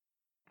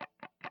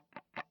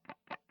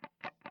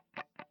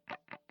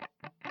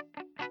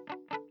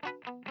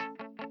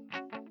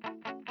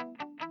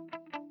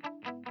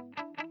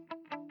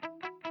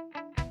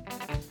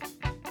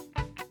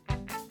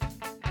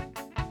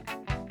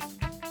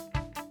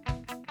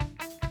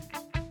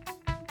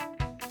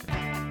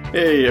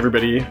Hey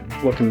everybody,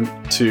 welcome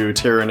to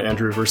Tara and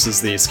Andrew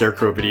versus the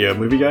Scarecrow Video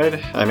Movie Guide.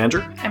 I'm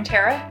Andrew. I'm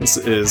Tara. This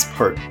is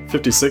part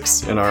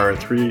 56 in our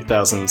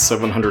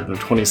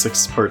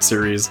 3,726 part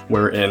series,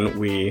 wherein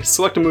we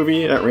select a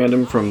movie at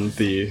random from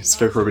the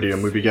Scarecrow Video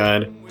Movie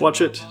Guide,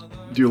 watch it,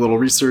 do a little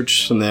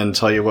research, and then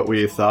tell you what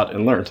we thought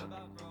and learned.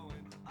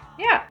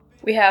 Yeah.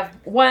 We have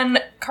one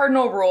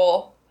cardinal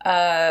rule.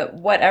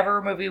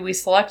 Whatever movie we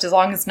select, as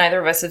long as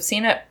neither of us have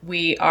seen it,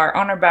 we are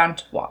honor bound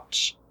to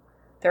watch.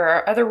 There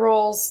are other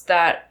rules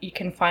that you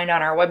can find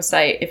on our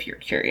website if you're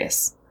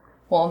curious.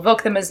 We'll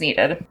invoke them as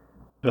needed.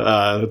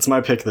 It's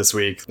my pick this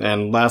week,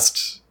 and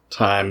last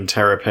time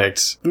Tara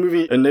picked the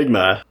movie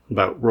Enigma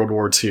about World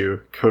War II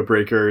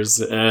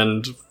codebreakers,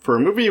 and for a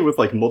movie with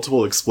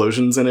multiple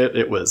explosions in it,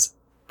 it was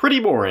pretty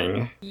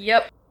boring.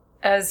 Yep.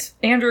 As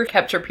Andrew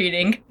kept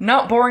repeating,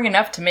 not boring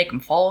enough to make him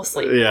fall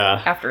asleep.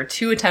 Yeah. After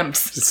 2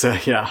 attempts. So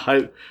yeah,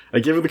 I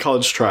gave it the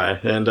college try,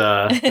 and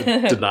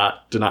it did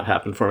not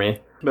happen for me.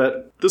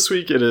 But this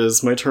week it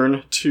is my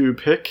turn to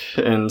pick,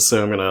 and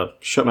so I'm gonna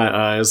shut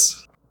my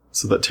eyes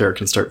so that Tara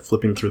can start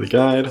flipping through the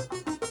guide.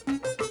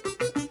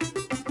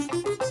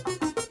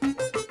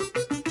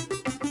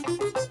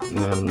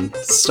 And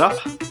stop.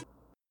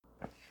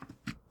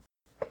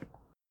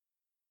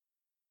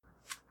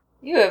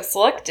 You have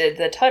selected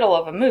the title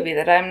of a movie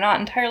that I'm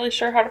not entirely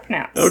sure how to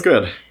pronounce. Oh,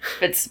 good.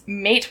 If it's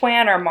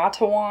Matewan or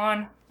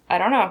Matawan, I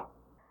don't know.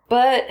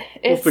 But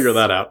We'll figure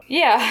that out.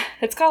 Yeah,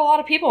 it's got a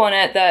lot of people in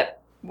it that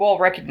we'll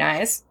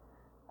recognize.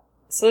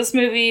 So this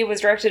movie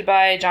was directed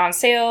by John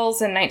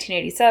Sayles in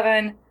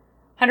 1987,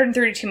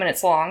 132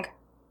 minutes long.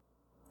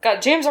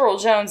 Got James Earl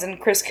Jones and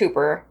Chris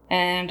Cooper,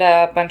 and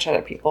a bunch of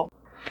other people.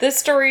 This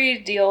story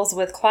deals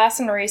with class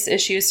and race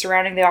issues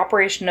surrounding the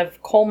operation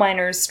of coal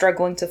miners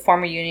struggling to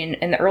form a union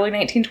in the early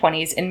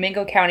 1920s in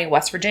Mingo County,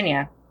 West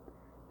Virginia.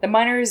 The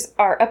miners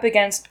are up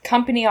against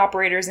company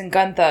operators and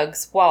gun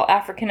thugs, while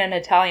African and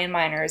Italian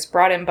miners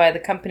brought in by the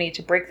company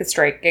to break the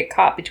strike get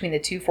caught between the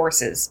two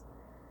forces.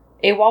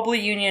 A wobbly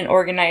union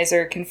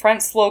organizer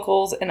confronts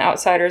locals and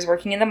outsiders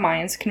working in the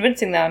mines,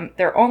 convincing them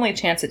their only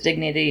chance at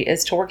dignity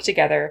is to work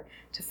together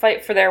to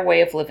fight for their way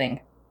of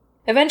living.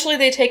 Eventually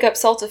they take up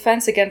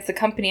self-defense against the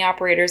company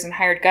operators and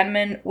hired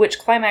gunmen, which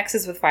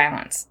climaxes with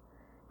violence.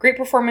 Great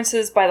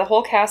performances by the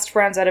whole cast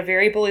rounds out a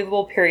very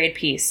believable period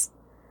piece.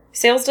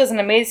 Sayles does an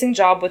amazing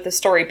job with the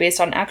story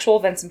based on actual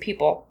events and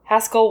people.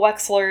 Haskell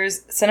Wexler's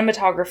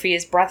cinematography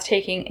is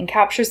breathtaking and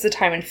captures the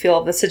time and feel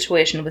of the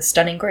situation with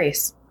stunning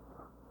grace.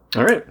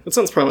 All right, that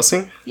sounds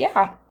promising.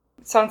 Yeah.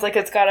 Sounds like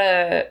it's got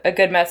a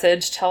good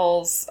message,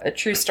 tells a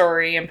true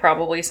story, and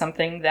probably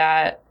something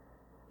that,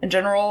 in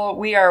general,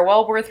 we are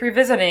well worth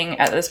revisiting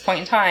at this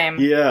point in time.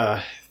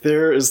 Yeah,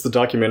 there is the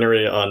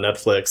documentary on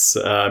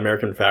Netflix,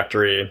 American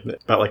Factory,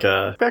 about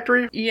a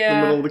factory in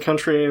the middle of the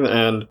country,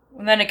 and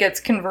then it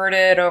gets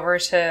converted over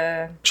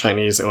to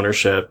Chinese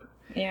ownership.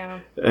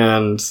 Yeah.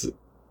 And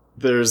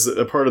there's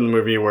a part in the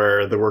movie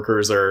where the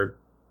workers are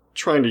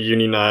trying to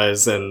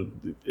unionize,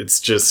 and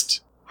it's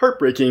just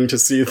heartbreaking to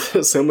see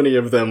so many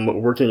of them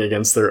working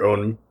against their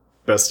own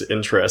best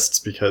interests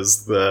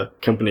because the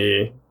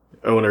company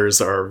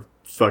owners are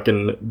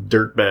fucking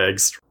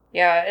dirtbags.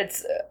 Yeah,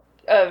 it's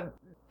a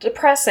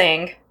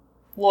depressing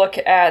look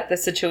at the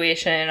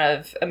situation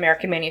of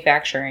American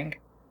manufacturing.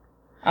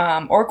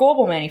 Or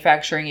global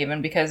manufacturing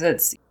even, because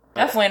it's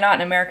definitely not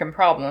an American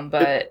problem,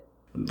 but...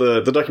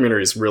 The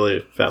documentary is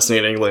really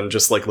fascinating, and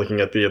just looking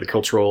at the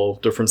cultural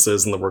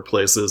differences in the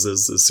workplaces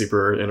is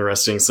super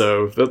interesting,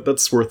 so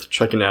that's worth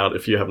checking out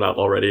if you have not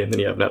already, and then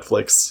you have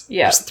Netflix.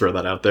 Yeah. Just throw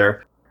that out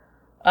there.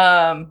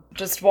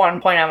 Just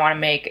one point I want to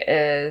make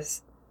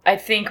is, I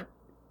think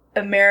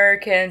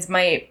Americans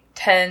might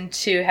tend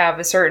to have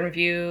a certain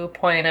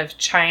viewpoint of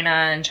China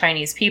and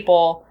Chinese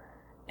people,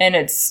 and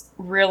it's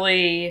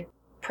really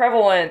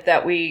prevalent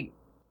that we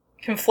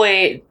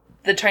conflate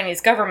the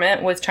Chinese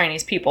government with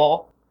Chinese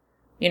people.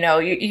 You know,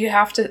 you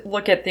have to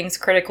look at things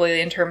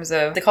critically in terms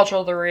of the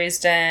culture they're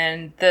raised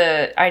in,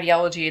 the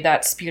ideology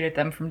that spewed at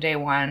them from day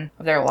one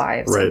of their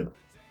lives. Right.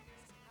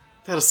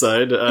 That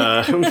aside,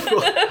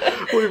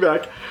 we'll be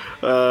back.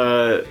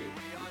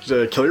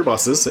 To kill your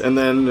bosses, and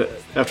then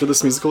after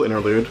this musical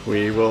interlude,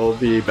 we will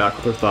be back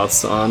with our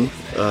thoughts on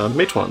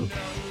Matewan.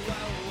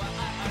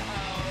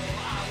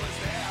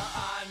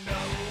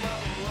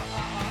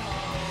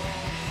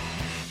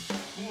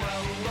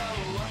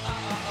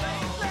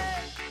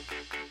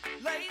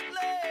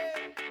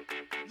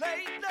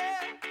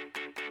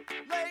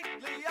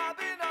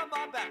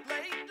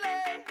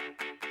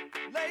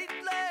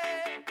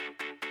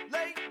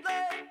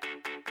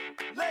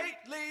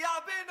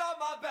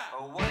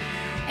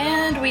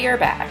 And we are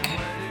back.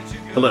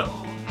 Hello.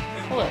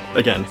 Hello.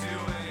 Again.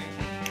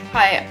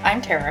 Hi,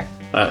 I'm Tara.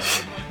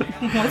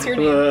 What's your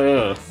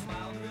name?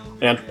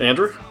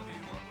 Andrew?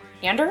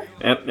 Ander?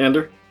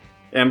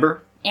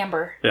 Amber?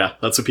 Amber. Yeah,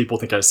 that's what people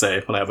think I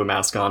say when I have a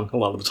mask on a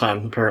lot of the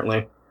time,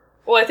 apparently.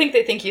 Well, I think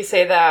they think you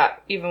say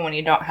that even when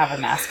you don't have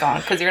a mask on,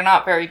 because you're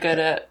not very good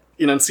at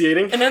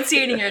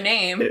Enunciating your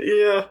name.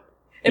 Yeah.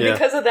 And Yeah.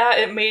 because of that,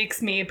 it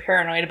makes me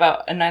paranoid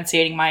about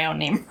enunciating my own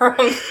name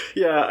wrong.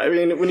 Yeah, I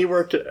mean, when you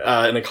work in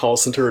a call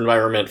center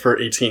environment for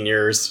 18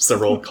 years,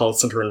 several call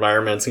center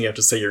environments, and you have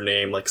to say your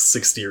name like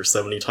 60 or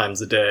 70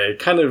 times a day,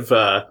 kind of,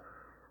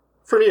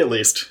 for me at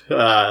least,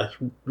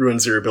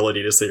 ruins your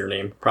ability to say your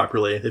name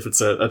properly if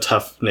it's a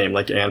tough name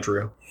like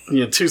Andrew.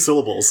 2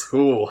 syllables.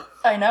 Ooh.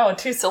 I know,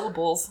 2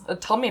 syllables.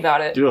 Tell me about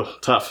it. Ugh,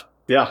 tough.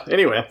 Yeah,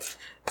 anyway.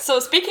 So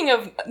speaking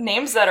of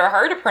names that are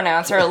hard to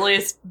pronounce, or at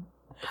least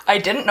I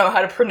didn't know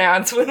how to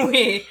pronounce when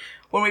we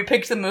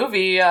picked the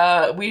movie,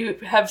 we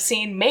have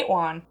seen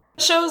Matewan.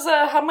 Shows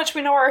how much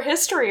we know our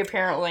history,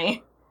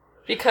 apparently.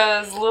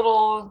 Because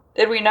little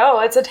did we know,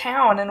 it's a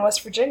town in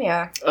West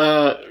Virginia.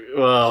 Well,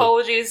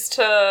 Apologies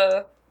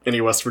to any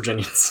West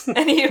Virginians.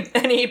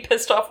 any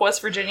pissed off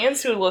West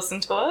Virginians who listen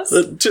to us.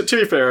 To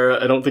be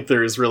fair, I don't think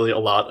there's really a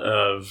lot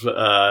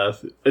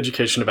of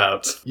education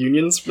about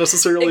unions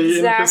necessarily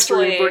in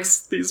history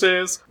books these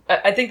days.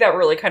 I think that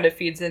really kind of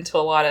feeds into a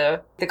lot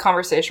of the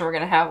conversation we're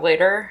going to have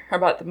later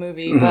about the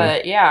movie. Mm-hmm.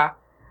 But yeah,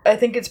 I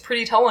think it's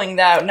pretty telling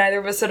that neither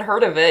of us had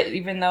heard of it,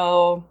 even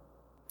though,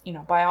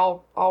 by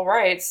all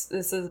rights,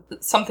 this is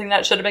something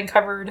that should have been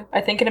covered, I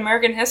think, in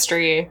American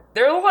history.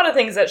 There are a lot of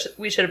things that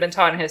we should have been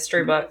taught in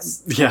history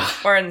books. Yeah.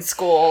 Or in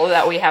school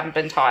that we haven't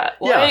been taught.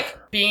 Yeah.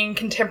 Like being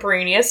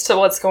contemporaneous to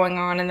what's going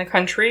on in the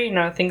country,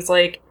 things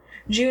like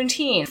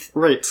Juneteenth.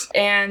 Right.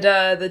 And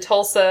the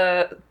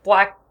Tulsa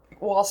Black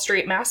Wall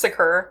Street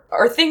Massacre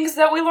are things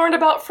that we learned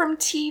about from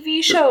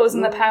TV shows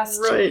in the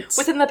past,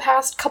 within the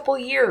past couple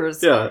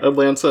years. Yeah,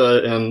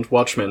 Atlanta and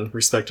Watchmen,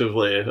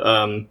 respectively.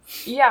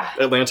 Yeah.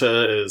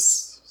 Atlanta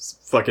is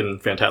fucking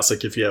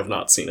fantastic if you have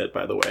not seen it,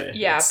 by the way.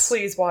 Yeah,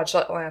 please watch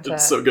Atlanta.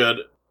 It's so good.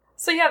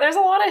 So yeah, there's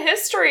a lot of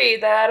history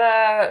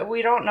that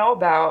we don't know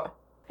about.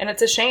 And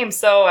it's a shame.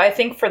 So I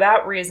think for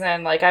that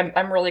reason,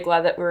 I'm really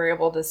glad that we were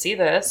able to see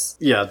this.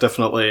 Yeah,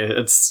 definitely.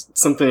 It's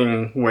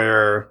something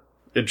where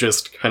it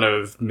just kind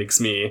of makes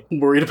me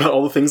worried about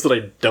all the things that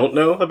I don't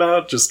know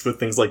about, just with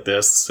things like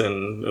this,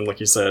 and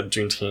like you said,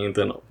 Juneteenth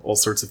and all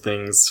sorts of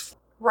things.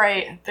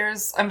 Right.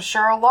 There's, I'm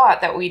sure, a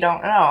lot that we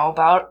don't know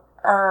about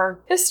our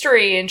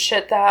history and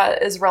shit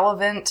that is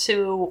relevant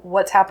to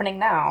what's happening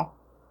now.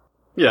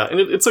 Yeah, and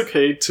it's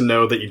okay to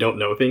know that you don't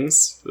know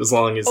things, as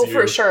long as you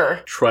for sure.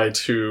 try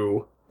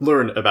to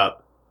learn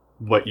about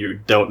what you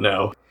don't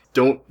know.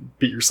 Don't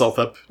beat yourself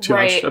up too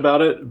much about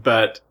it,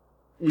 but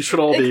we should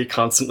all be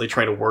constantly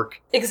trying to work.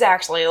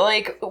 Exactly.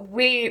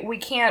 We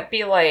can't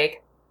be,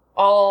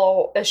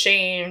 all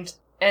ashamed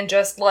and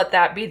just let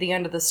that be the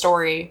end of the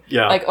story.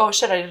 Yeah. Oh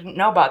shit, I didn't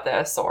know about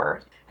this,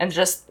 and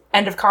just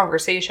end of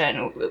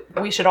conversation.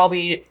 We should all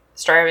be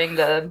striving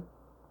to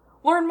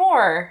learn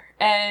more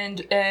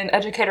and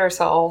educate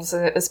ourselves,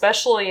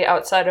 especially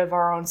outside of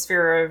our own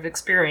sphere of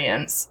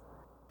experience.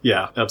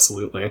 Yeah,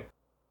 absolutely.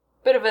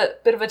 Bit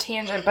of a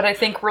tangent, but I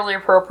think really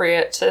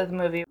appropriate to the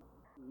movie.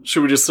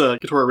 Should we just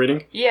get to our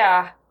rating?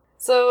 Yeah.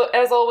 So,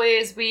 as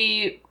always,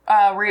 we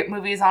rate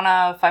movies on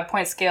a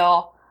 5-point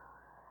scale.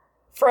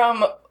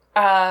 From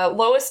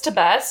lowest to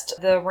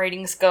best, the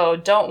ratings go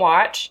don't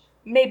watch,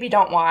 maybe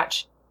don't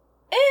watch,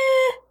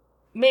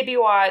 maybe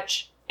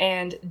watch,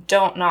 and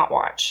don't not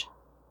watch.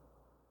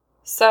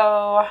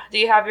 So, do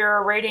you have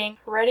your rating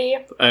ready?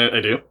 I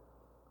do.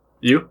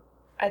 You?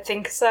 I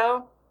think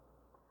so.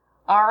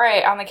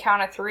 Alright, on the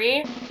count of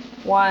 3.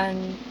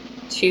 1,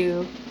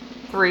 2,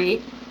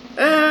 3.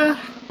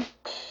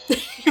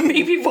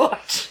 Maybe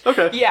watch.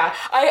 Okay. Yeah,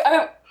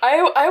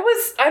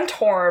 I'm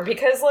torn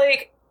because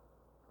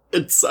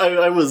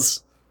I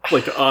was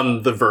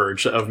on the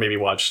verge of maybe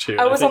watch too.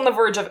 I was on the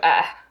verge of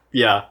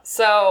Yeah.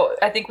 So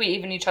I think we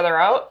even each other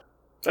out.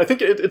 I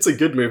think it's a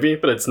good movie,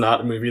 but it's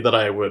not a movie that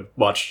I would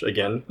watch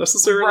again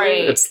necessarily.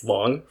 Right. It's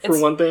long for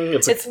one thing.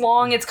 It's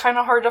long. It's kind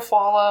of hard to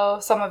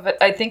follow. Some of it,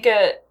 I think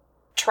it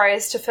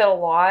tries to fit a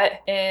lot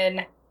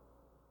in.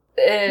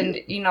 And,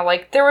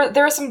 there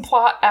were some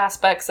plot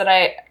aspects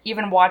that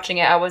even watching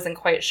it, I wasn't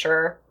quite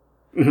sure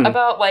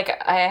about.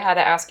 I had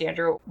to ask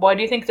Andrew, why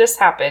do you think this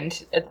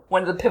happened at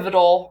one of the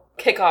pivotal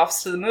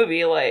kickoffs to the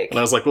movie? And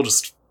I was like, we'll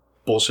just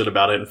bullshit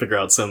about it and figure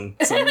out some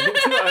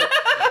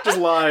just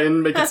lie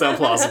and make it sound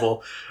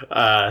plausible.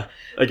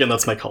 Again,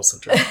 that's my call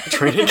center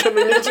training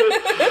coming into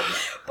it.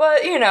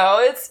 But,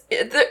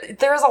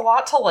 there's a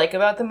lot to like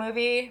about the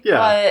movie. Yeah.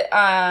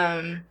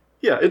 But,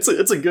 yeah, it's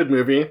a good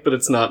movie, but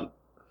it's not,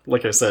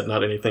 like I said,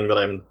 not anything that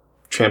I'm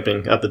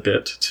champing at the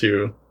bit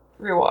to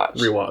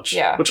rewatch.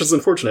 Yeah. Which is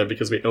unfortunate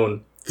because we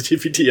own the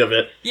DVD of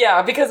it.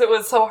 Yeah, because it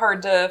was so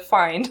hard to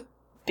find.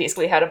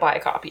 Basically had to buy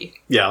a copy.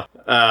 Yeah.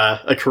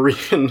 A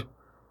Korean...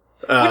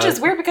 which is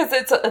weird because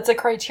it's a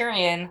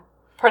Criterion,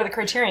 part of the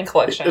Criterion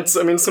collection.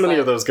 So many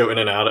of those go in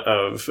and out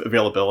of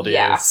availability,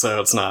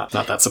 so it's not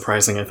that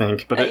surprising, I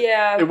think. But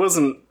it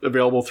wasn't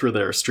available through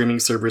their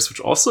streaming service, which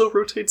also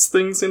rotates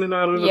things in and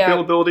out of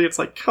availability. It's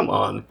come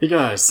on, you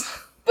guys.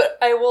 But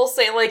I will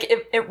say,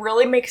 it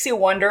really makes you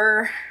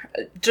wonder,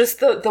 just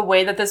the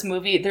way that this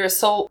movie, there's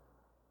so...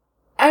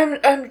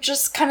 I'm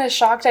just kind of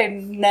shocked I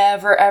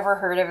never, ever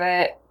heard of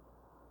it.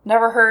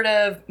 Never heard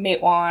of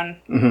Matewan.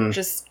 Mm-hmm.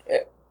 Just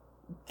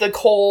the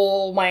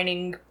coal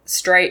mining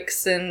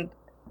strikes and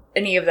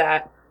any of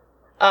that.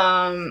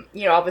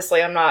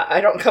 Obviously I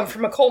don't come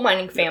from a coal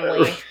mining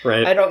family.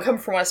 Right. I don't come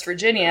from West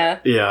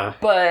Virginia. Yeah.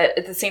 But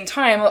at the same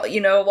time,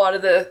 a lot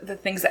of the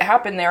things that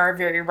happen there are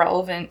very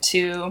relevant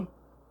to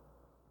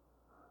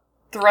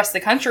the rest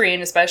of the country,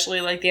 and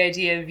especially, like, the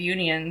idea of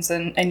unions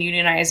and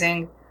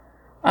unionizing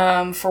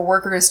for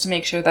workers to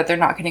make sure that they're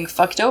not getting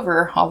fucked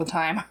over all the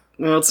time.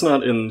 No, it's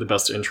not in the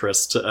best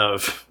interest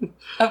of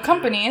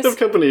companies. Of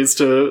companies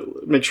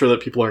to make sure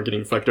that people aren't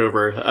getting fucked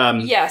over.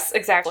 Yes,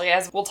 exactly,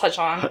 as we'll touch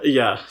on.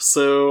 Yeah,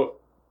 so...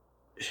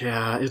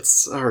 Yeah,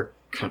 our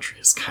country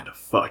is kind of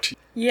fucked.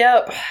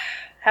 Yep.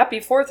 Happy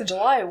 4th of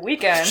July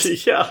weekend.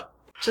 Yeah.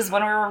 Which is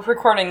when we were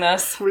recording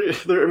this.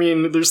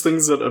 There's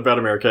things about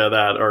America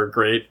that are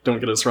great, don't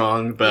get us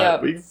wrong,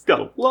 but we've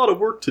got a lot of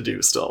work to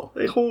do still.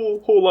 A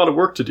whole lot of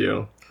work to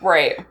do.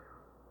 Right.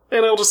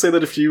 And I'll just say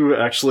that if you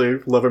actually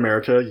love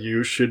America,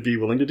 you should be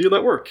willing to do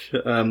that work.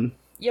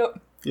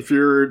 Yep. If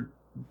your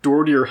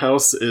door to your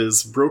house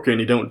is broken,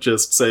 you don't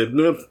just say,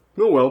 no,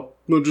 oh well,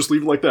 we'll just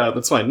leave it like that,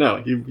 that's fine.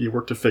 No, you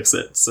work to fix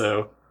it.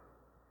 So,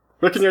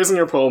 recognizing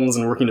your problems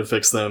and working to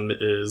fix them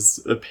is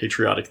a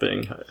patriotic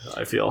thing,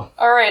 I feel.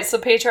 Alright, so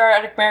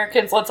patriotic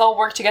Americans, let's all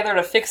work together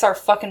to fix our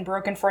fucking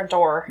broken front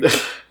door.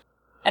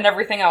 And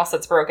everything else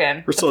that's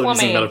broken. We're still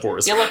using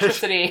metaphors. The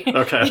electricity.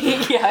 Okay.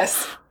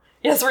 Yes.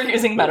 Yes, we're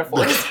using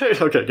metaphors.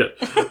 Okay, good.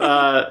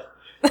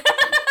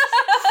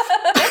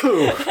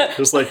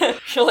 Just like...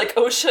 You're like,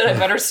 oh shit, I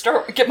better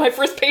get my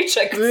first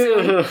paycheck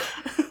soon.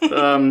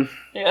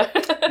 Yeah.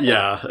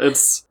 Yeah,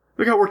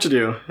 we got work to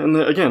do. And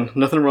again,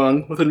 nothing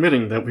wrong with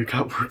admitting that we've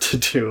got work to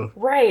do.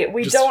 Right,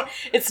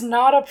 it's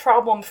not a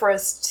problem for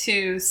us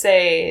to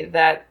say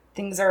that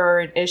things are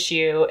an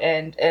issue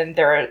and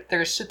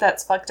there's shit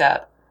that's fucked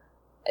up.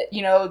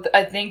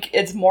 I think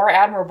it's more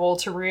admirable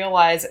to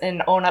realize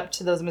and own up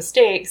to those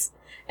mistakes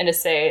and to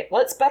say,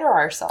 let's better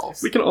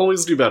ourselves. We can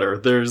always do better.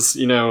 There's,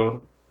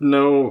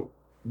 no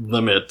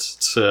limit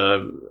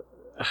to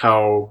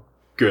how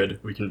good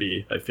we can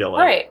be, I feel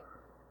like. Right.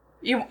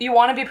 You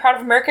want to be proud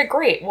of America?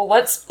 Great. Well,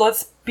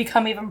 let's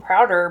become even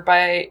prouder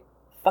by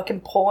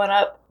fucking pulling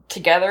up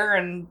together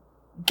and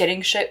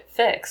getting shit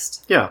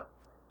fixed. Yeah.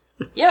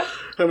 Yep.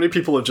 How many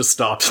people have just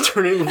stopped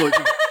turning like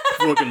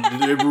fucking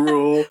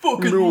liberal?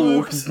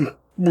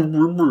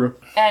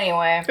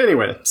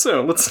 Anyway,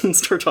 so let's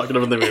start talking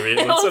about the movie.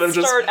 Let's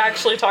start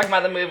actually talking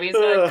about the movies,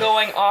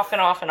 going off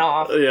and off and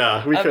off.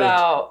 Yeah,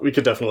 we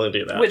could definitely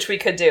do that. Which we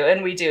could do,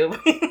 and we do.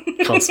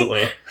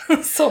 Constantly.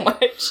 So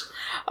much.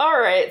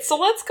 Alright, so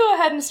let's go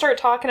ahead and start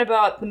talking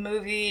about the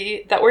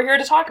movie that we're here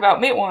to talk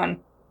about, Matewan.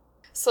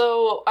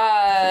 So,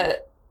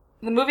 the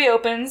movie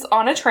opens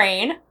on a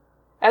train,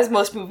 as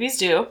most movies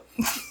do.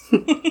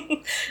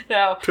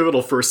 Now,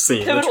 Pivotal first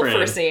scene, the train.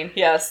 First scene,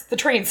 yes. The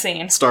train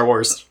scene. Star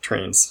Wars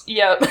trains.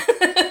 Yep.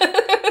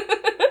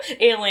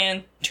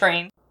 Alien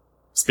train.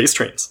 Space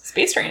trains.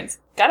 Space trains.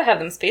 Gotta have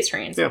them space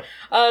trains. Yeah.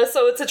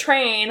 So it's a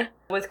train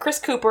with Chris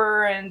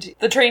Cooper, and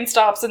the train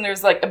stops, and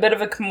there's, like, a bit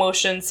of a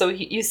commotion, so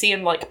you see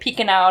him, like,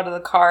 peeking out of the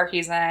car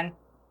he's in.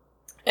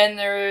 And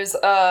there's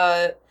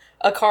a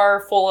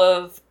car full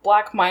of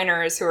black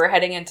miners who are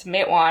heading into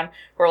Matewan,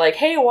 who are like,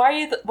 hey,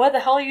 why the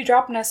hell are you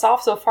dropping us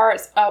off so far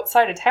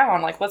outside of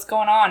town? Like, what's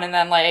going on? And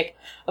then, like,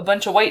 a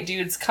bunch of white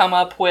dudes come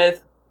up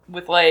with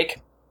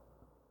like,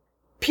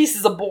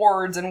 pieces of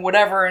boards and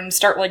whatever and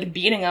start, like,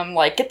 beating them,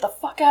 like, get the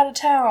fuck out of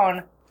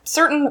town.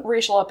 Certain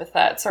racial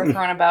epithets are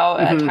thrown about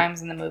at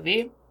times in the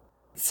movie.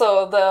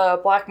 So the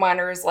black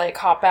miners, like,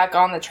 hop back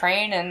on the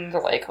train and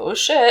they're like, oh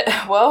shit,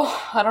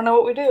 well, I don't know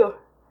what we do.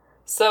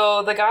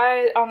 So the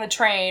guy on the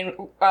train,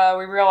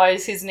 we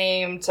realize he's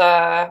named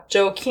Joe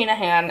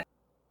Kinahan.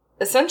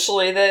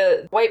 Essentially,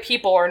 the white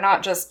people are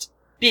not just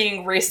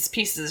being racist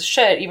pieces of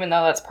shit, even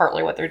though that's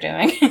partly what they're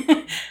doing.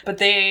 But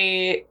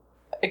they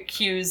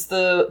accuse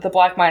the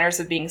black miners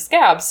of being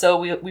scabs. So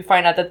we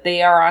find out that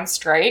they are on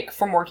strike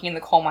from working in the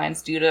coal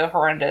mines due to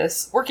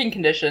horrendous working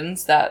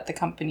conditions that the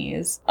company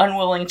is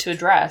unwilling to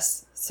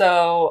address.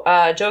 So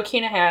Joe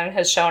Kinahan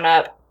has shown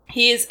up.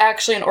 He's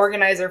actually an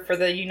organizer for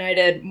the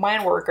United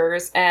Mine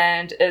Workers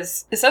and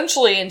is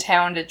essentially in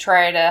town to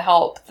try to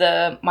help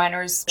the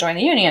miners join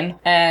the union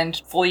and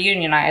fully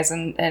unionize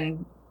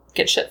and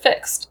get shit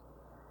fixed.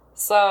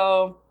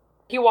 So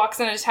he walks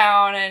into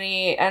town and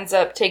he ends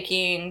up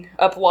taking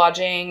up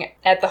lodging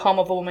at the home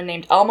of a woman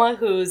named Elma,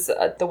 who's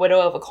the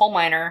widow of a coal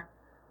miner.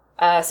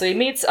 So he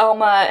meets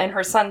Elma and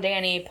her son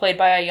Danny, played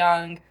by a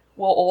young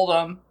Will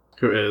Oldham.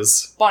 Who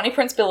is? Bonnie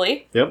Prince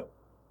Billy. Yep.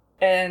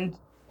 And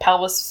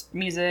Palace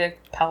Music,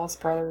 Palace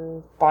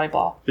Brothers, blah,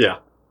 blah. Yeah.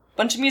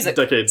 Bunch of music.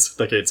 Decades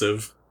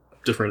of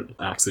different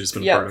acts that he's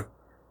been a part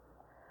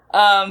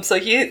of. So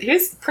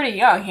he's pretty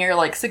young here,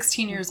 like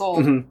 16 years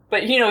old. Mm-hmm.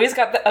 But, he's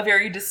got a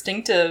very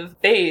distinctive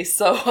face,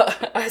 so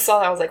I saw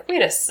that, I was like,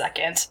 wait a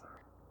second.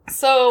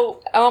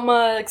 So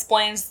Alma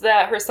explains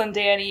that her son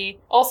Danny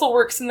also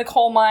works in the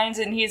coal mines,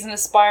 and he's an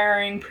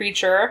aspiring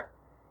preacher.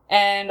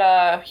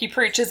 And he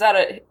preaches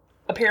at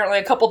apparently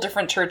a couple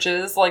different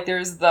churches. Like,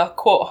 there's the,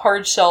 quote,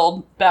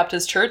 hard-shelled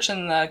Baptist church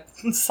and the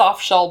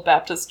soft-shelled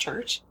Baptist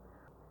church.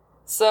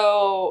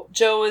 So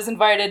Joe is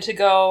invited to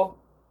go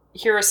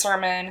hear a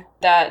sermon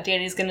that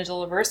Danny's going to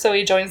deliver, so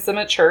he joins them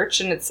at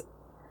church, and it's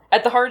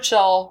at the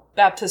Hardshell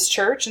Baptist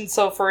Church. And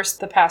so first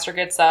the pastor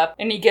gets up,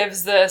 and he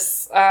gives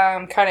this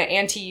kind of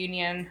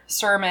anti-union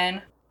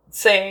sermon,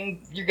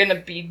 saying you're going to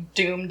be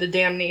doomed to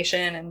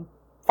damnation and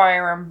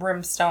fire and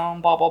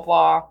brimstone, blah, blah,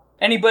 blah.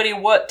 Anybody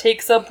what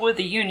takes up with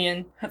the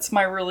union, that's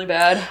my really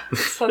bad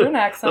southern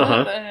accent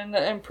and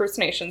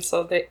impersonation,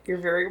 so you're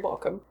very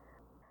welcome.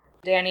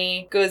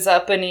 Danny goes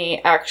up and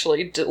he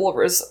actually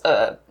delivers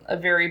a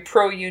very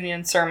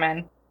pro-union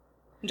sermon.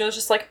 And Joe's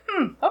just like,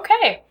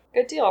 okay,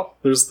 good deal.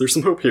 There's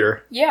some hope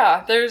here.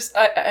 Yeah,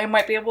 I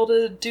might be able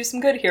to do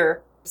some good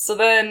here. So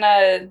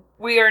then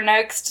we are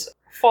next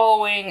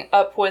following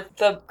up with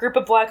the group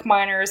of black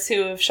miners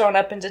who have shown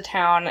up into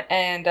town,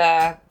 and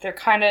they're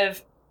kind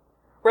of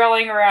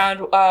rallying around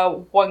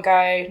one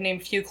guy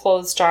named Few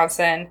Clothes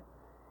Johnson.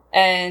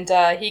 And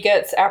he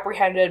gets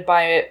apprehended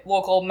by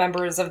local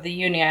members of the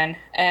union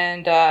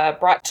and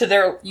brought to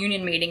their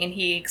union meeting, and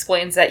he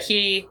explains that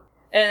he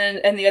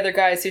and the other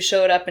guys who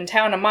showed up in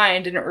Town of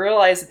Mine didn't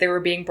realize that they were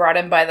being brought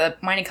in by the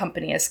mining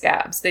company as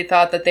scabs. They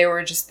thought that they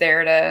were just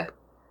there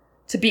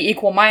to be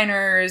equal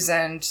miners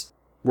and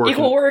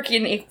equal work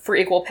for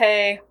equal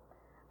pay.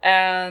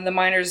 And the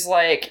miner's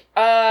like,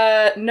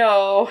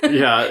 no.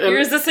 Yeah.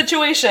 Here's the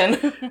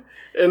situation.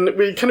 And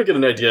we kind of get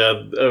an idea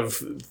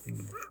of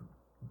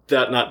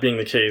that not being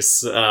the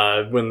case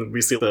when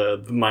we see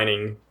the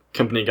mining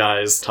company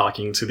guys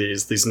talking to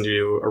these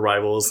new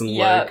arrivals and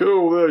like,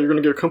 oh, you're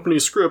gonna get a company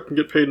script and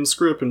get paid in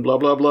script and blah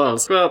blah blah.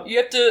 You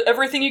have to,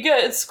 everything you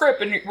get is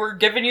script, and we're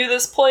giving you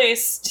this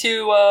place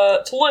to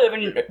live,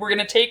 and we're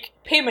gonna take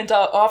payment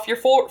off your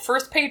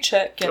first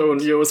paycheck. And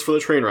and you owe us for the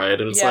train ride,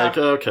 and it's like,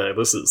 okay,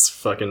 this is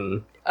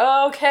fucking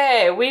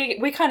okay.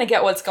 We kind of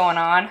get what's going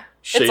on.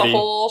 Shady. It's a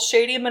whole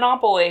shady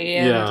monopoly.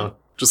 And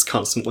just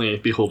constantly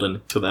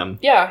beholden to them.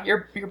 Yeah,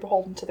 you're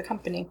beholden to the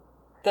company.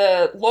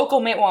 The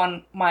local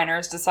Matewan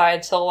miners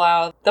decide to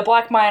allow the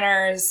black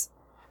miners,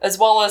 as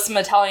well as some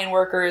Italian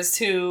workers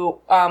who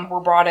were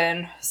brought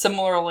in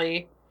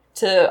similarly,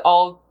 to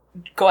all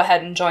go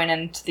ahead and join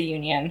into the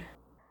union.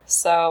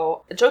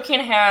 So Joe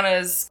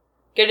Kinahan is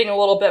getting a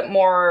little bit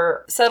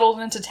more settled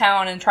into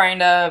town and trying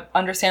to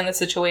understand the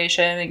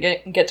situation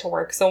and get to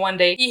work. So one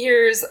day he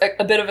hears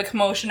a bit of a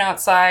commotion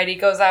outside. He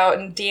goes out,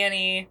 and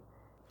Danny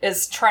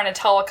is trying to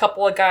tell a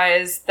couple of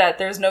guys that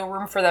there's no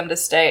room for them to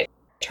stay.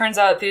 Turns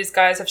out these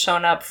guys have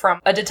shown up from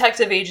a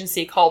detective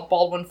agency called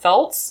Baldwin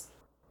Felts.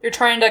 They're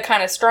trying to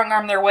kind of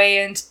strong-arm their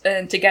way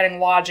into getting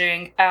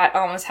lodging at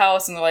Alma's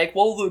house, and they're like,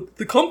 well,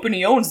 the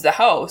company owns the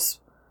house,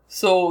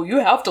 so you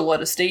have to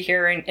let us stay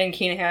here. And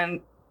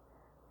Kinahan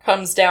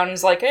comes down and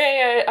is like,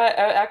 hey,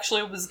 I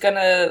actually was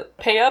gonna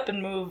pay up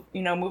and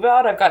move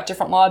out. I've got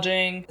different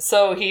lodging.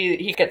 So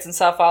he gets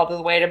himself out of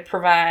the way to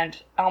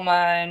prevent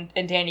Alma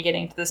and Danny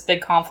getting into this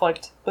big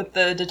conflict with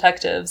the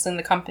detectives and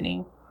the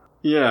company.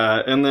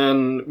 Yeah, and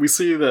then we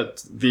see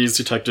that these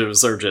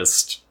detectives are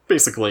just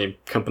basically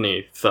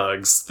company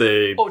thugs.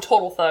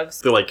 Total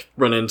thugs. They, like,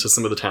 run into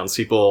some of the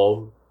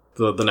townspeople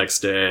the next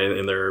day,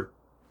 and they're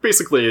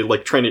basically,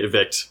 like, trying to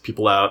evict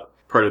people out,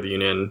 part of the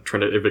union, trying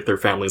to evict their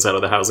families out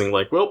of the housing.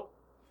 Like, well,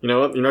 you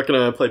know what, you're not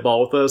gonna play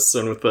ball with us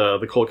and with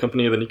the coal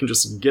company, then you can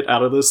just get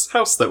out of this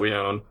house that we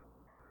own.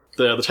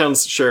 The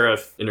town's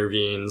sheriff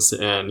intervenes,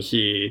 and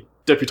he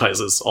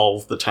deputizes all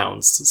of the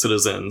town's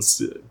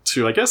citizens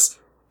to, I guess,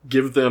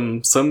 give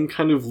them some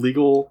kind of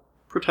legal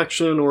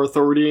protection or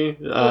authority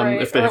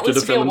if they have to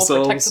defend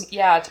themselves.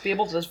 To be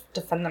able to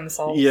defend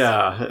themselves.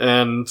 Yeah,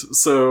 and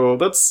so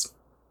that's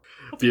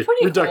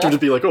reductive cool. to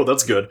be like, oh,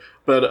 that's good.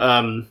 But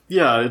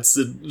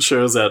it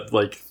shows that,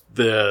 like,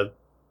 the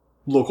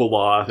local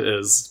law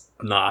is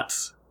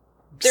not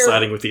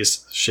siding with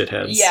these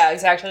shitheads. Yeah,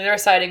 exactly. They're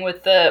siding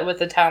with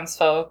the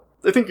townsfolk.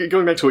 I think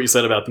going back to what you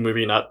said about the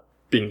movie not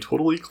being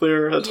totally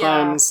clear at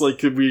times,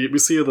 like, we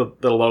see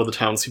that a lot of the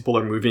townspeople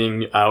are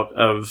moving out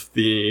of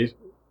the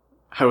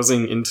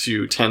housing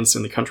into tents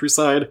in the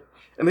countryside,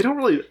 and they don't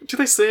really, do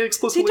they say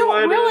explicitly why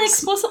it is? They don't really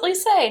explicitly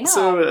say, no.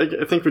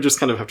 So I think we just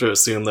kind of have to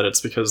assume that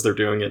it's because they're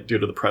doing it due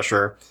to the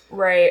pressure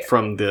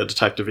from the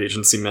detective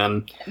agency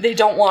men. They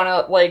don't want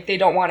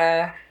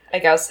to, I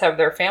guess, have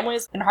their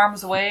families in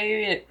harm's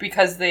way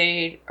because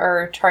they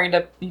are trying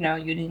to,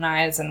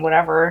 unionize and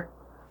whatever.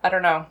 I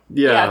don't know.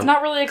 Yeah, it's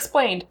not really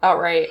explained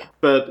outright.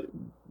 But,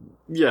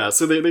 yeah,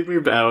 so they've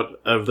moved out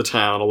of the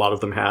town, a lot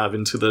of them have,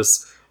 into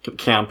this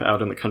camp out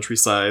in the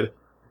countryside.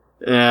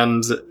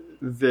 And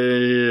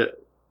they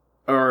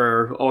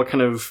are all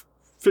kind of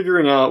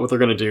figuring out what they're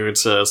going to do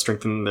to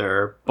strengthen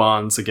their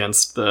bonds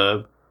against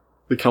the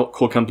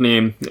coal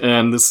company.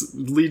 And this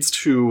leads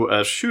to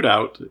a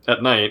shootout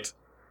at night.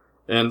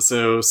 And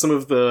so some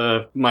of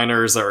the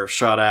miners are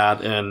shot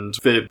at and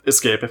they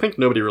escape. I think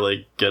nobody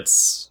really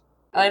gets...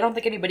 I don't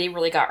think anybody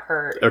really got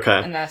hurt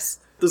in this.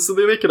 So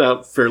they make it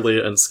out fairly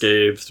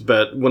unscathed,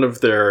 but one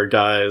of their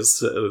guys,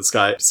 this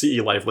guy, C.E.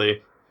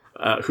 Lively,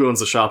 who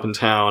owns a shop in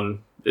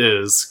town,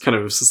 is kind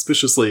of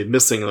suspiciously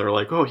missing. They're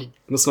like, oh, he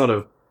must not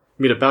have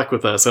made it back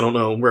with us. I don't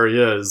know where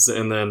he is.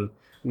 And then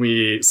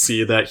we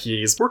see that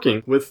he's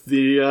working with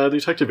the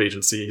detective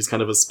agency. He's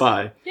kind of a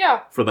spy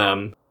for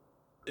them.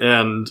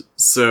 And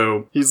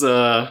so he's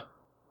a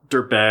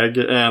dirtbag,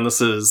 and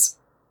this is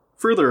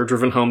further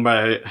driven home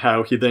by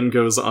how he then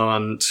goes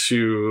on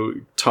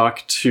to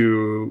talk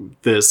to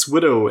this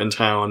widow in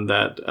town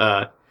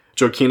that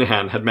Joe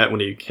Kinahan had met when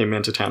he came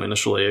into town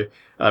initially,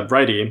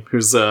 Bridie,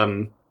 who's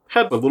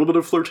had a little bit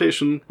of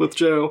flirtation with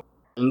Joe.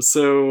 And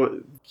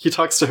so he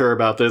talks to her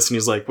about this, and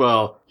he's like,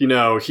 well, you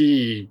know,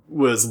 he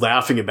was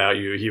laughing about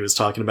you. He was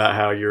talking about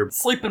how you're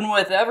sleeping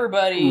with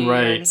everybody.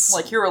 Right. And,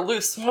 like, you're a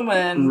loose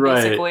woman,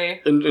 right.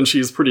 basically. And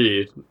she's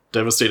pretty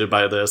devastated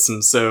by this.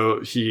 And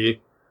so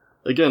he,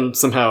 again,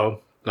 somehow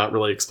not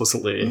really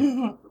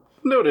explicitly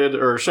noted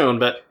or shown,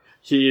 but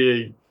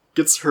he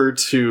gets her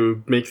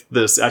to make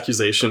this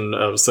accusation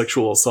of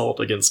sexual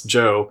assault against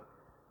Joe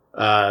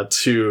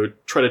to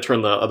try to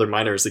turn the other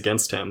miners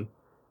against him.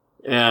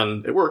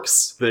 And it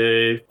works.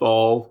 They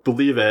all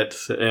believe it,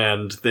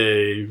 and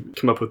they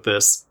come up with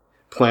this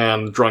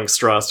plan, drawing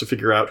straws to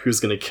figure out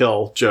who's going to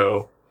kill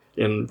Joe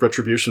in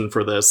retribution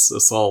for this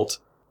assault.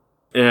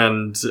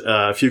 And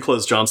Few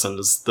Clothes Johnson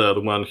is the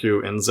one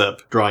who ends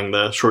up drawing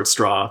the short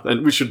straw.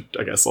 And we should,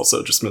 I guess,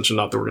 also just mention,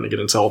 not that we're going to get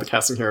into all the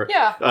casting here.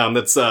 Yeah.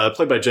 That's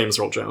played by James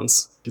Earl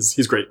Jones.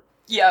 He's great.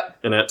 Yep.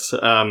 In it.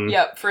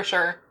 Yep, for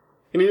sure.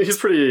 And he's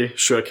pretty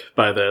shook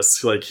by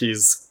this. Like,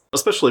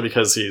 especially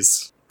because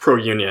he's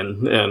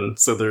pro-union, and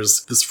so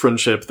there's this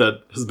friendship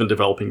that has been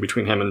developing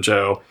between him and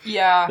Joe.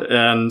 Yeah.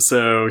 And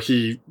so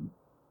he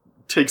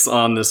takes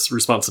on this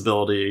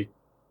responsibility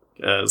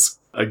as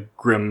a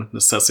grim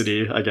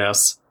necessity, I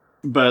guess.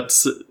 But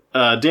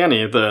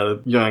Danny,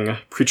 the young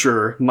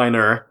preacher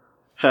miner,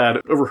 had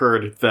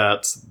overheard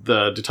that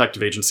the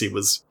detective agency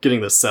was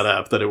getting this set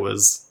up, that it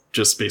was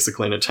just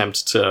basically an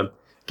attempt to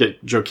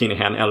get Joe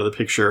Kinahan out of the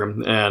picture.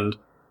 And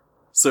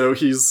so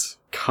he's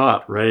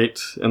caught, right?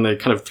 And they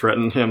kind of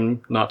threaten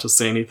him not to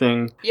say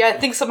anything. Yeah, I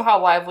think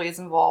somehow Lively is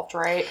involved,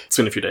 right? It's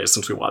been a few days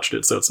since we watched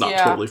it, so it's not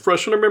totally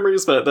fresh in our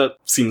memories, but that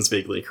seems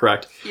vaguely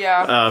correct.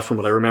 Yeah. From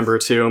what I remember,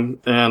 too.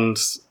 And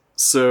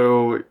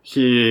so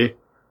he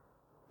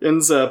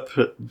ends up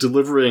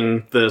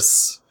delivering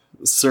this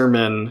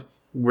sermon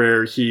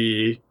where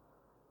he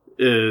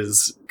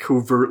is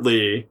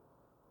covertly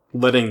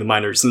letting the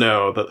miners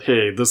know that,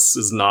 hey, this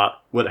is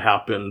not what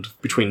happened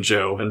between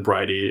Joe and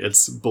Bridie.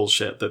 It's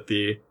bullshit that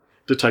the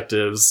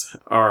detectives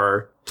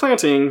are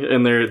planting,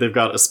 and they've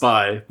got a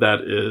spy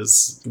that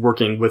is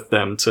working with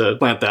them to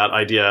plant that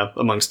idea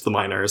amongst the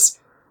miners.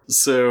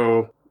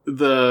 So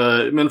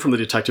the men from the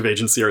detective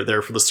agency are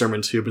there for the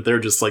sermon too, but they're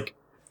just like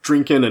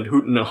drinking and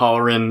hooting and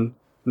hollering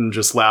and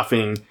just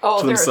laughing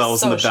to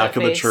themselves in the back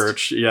of the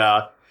church.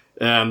 Yeah.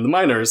 And the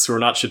miners, who are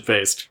not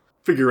shit-faced,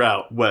 figure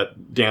out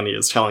what Danny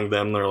is telling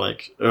them. They're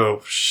like,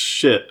 oh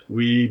shit,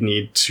 we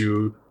need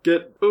to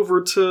get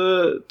over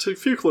to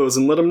Few Clothes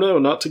and let him know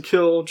not to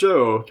kill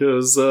Joe,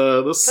 because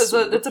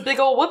it's a big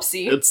old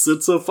whoopsie. It's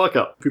a fuck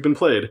up. We've been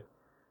played.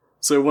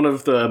 So one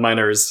of the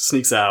miners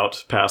sneaks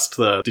out past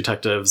the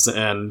detectives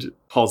and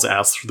hauls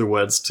ass through the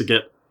woods to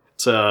get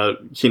to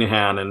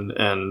Kinahan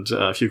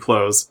and Few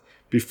Clothes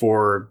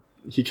before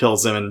he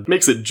kills him, and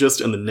makes it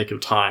just in the nick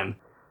of time.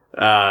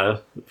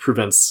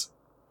 Prevents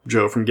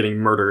Joe from getting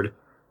murdered.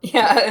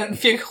 Yeah, and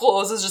Few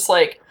Clothes is just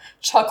like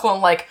chuckling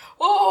like,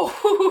 oh,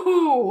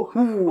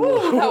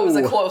 hoo, that was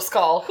a close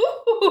call.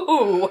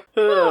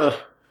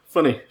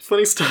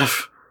 Funny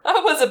stuff. I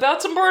was about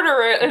to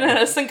murder an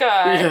innocent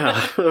guy.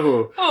 Yeah.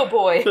 Oh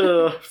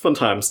boy. Fun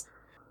times.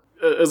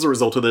 As a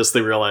result of this,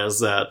 they realize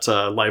that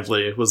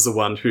Lively was the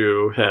one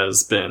who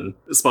has been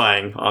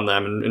spying on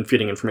them and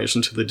feeding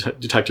information to the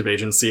detective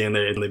agency, and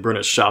they burn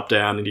his shop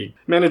down, and he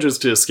manages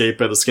to escape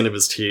by the skin of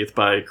his teeth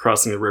by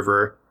crossing the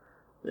river.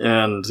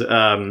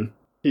 And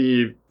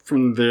he,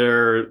 from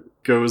there,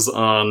 goes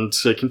on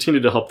to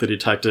continue to help the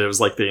detectives.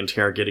 Like, they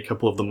interrogate a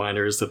couple of the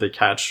miners that they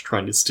catch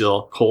trying to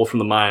steal coal from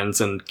the mines,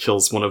 and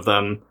kills one of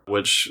them,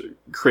 which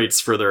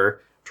creates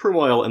further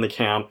turmoil in the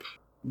camp.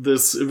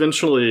 This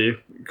eventually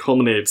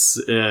culminates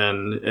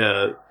in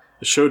a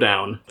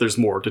showdown. There's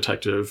more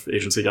detective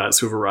agency guys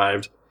who've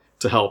arrived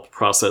to help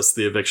process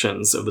the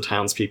evictions of the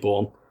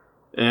townspeople.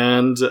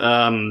 And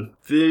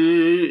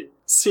the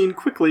scene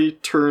quickly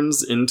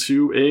turns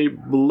into a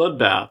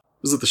bloodbath.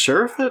 Is it the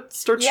sheriff that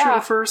starts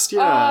shooting first?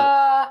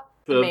 Yeah.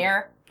 The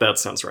mayor. That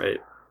sounds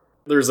right.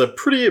 There's a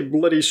pretty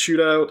bloody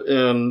shootout,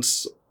 and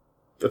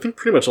I think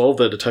pretty much all of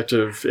the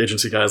detective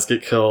agency guys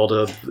get killed.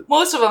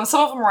 Most of them.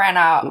 Some of them ran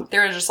out. They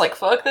were just like,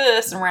 fuck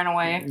this, and ran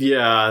away.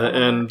 Yeah,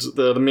 and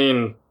the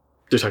main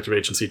detective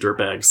agency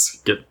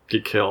dirtbags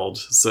get killed.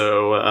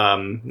 So,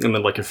 and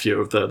then like a few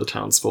of the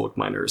townsfolk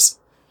miners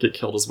get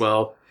killed as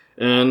well.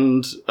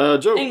 And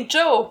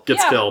Joe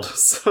gets killed.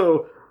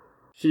 So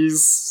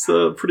he's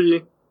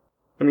pretty...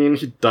 I mean,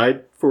 he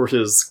died for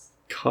his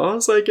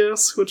cause, I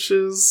guess, which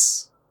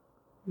is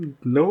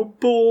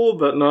noble,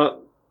 but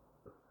not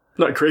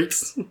great.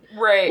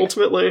 Right.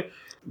 Ultimately.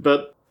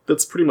 But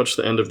that's pretty much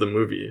the end of the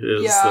movie,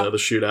 is the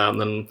shootout, and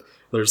then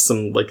there's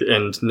some, like,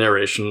 end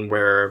narration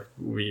where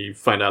we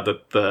find out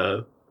that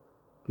the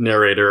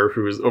narrator,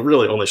 who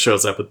really only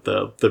shows up at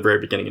the very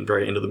beginning and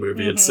very end of the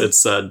movie,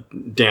 it's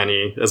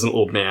Danny as an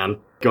old man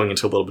going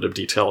into a little bit of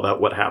detail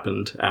about what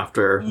happened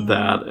after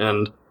that,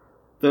 and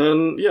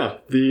then,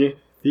 the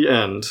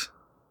end.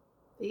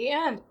 The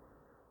end.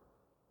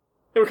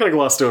 And we kind of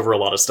glossed over a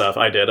lot of stuff.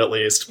 I did, at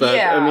least. But,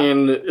 I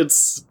mean,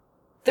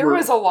 there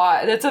was a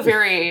lot. There's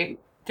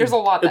a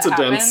lot that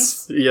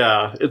happens.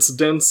 It's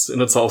dense,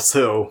 and it's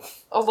also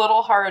a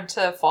little hard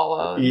to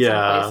follow in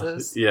some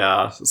places.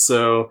 Yeah,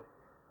 so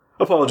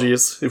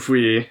apologies if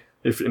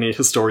any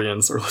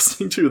historians are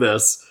listening to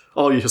this.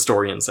 All you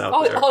historians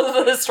out there. All of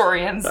the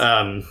historians.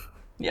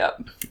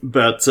 Yep.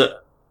 But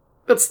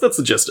that's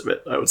the gist of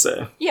it, I would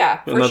say.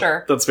 Yeah, for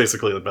sure. That's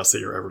basically the best that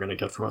you're ever going to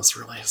get from us,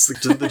 really. It's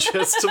the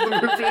gist of the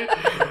movie.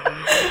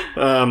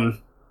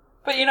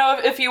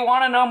 But, if you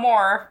want to know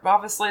more,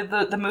 obviously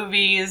the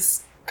movie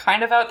is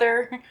kind of out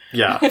there.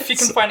 Yeah. If you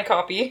can find a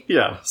copy.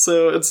 Yeah,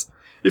 so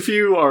if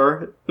you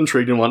are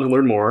intrigued and want to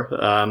learn more,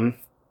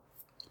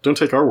 don't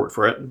take our word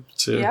for it.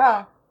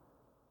 Yeah.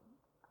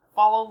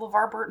 Follow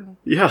LeVar Burton.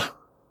 Yeah.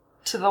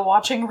 To the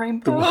Watching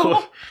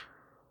Rainbow.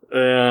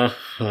 I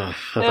thought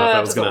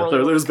that was gonna.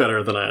 There was better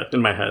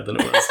in my head than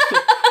it was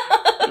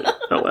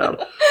out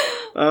loud.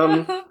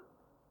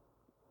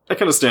 I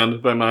kind of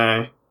stand by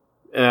my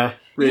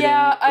rating.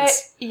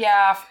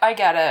 Yeah, I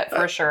get it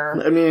for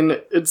sure. I mean,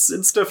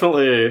 it's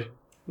definitely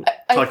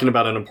talking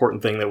about an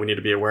important thing that we need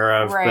to be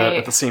aware of, right. But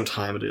at the same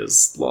time, it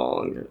is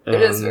long.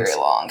 It is very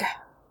long.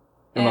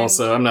 And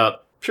also,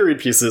 period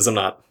pieces I'm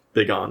not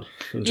big on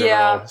in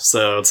general,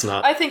 so it's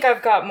not... I think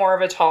I've got more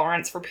of a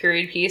tolerance for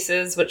period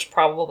pieces, which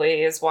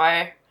probably is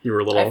why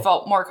I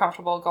felt more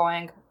comfortable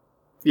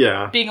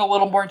being a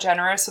little more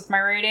generous with my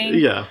rating.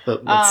 Yeah,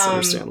 that's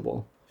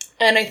understandable.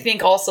 And I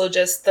think also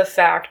just the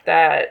fact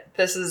that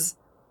this is,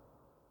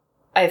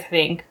 I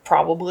think,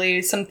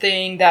 probably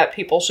something that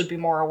people should be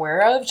more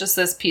aware of, just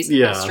this piece of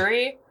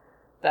history,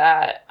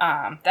 that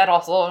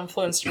also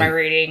influenced my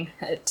rating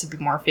to be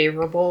more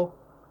favorable.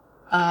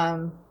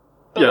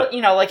 But,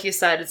 like you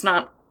said, it's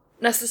not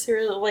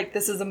necessarily like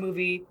this is a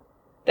movie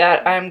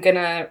that I'm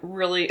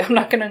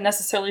not gonna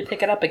necessarily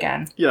pick it up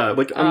again. Yeah,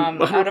 like,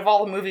 out of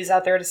all the movies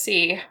out there to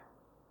see,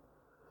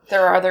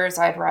 there are others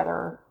I'd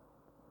rather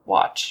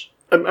watch.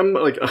 I'm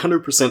like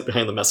 100%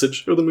 behind the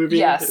message of the movie.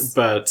 Yes.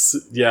 But,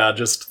 yeah,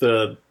 just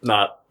the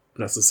not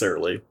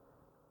necessarily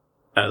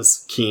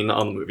as keen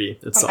on the movie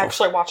itself. I'm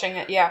actually watching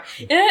it, yeah.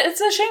 And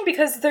it's a shame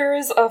because there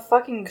is a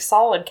fucking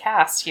solid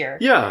cast here.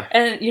 Yeah.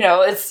 And,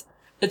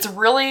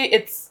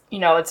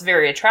 it's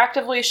very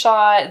attractively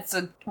shot. It's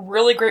a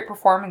really great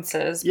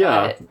performances.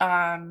 Yeah.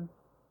 But,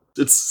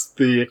 it's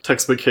the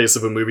textbook case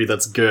of a movie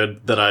that's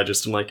good that I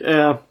just am like,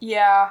 eh.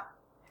 Yeah.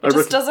 It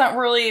just doesn't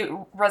really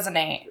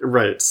resonate.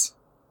 Right.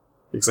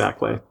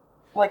 Exactly.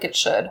 Like it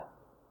should.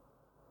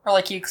 Or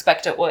like you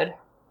expect it would.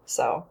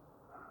 So,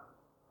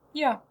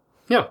 yeah.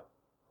 Yeah.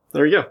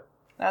 There you go.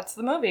 That's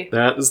the movie.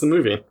 That is the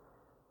movie.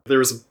 There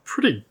was a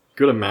pretty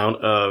good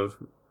amount of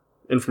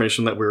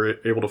information that we were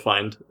able to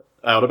find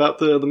out about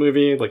the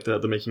movie, like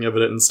the making of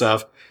it and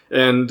stuff.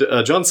 And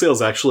John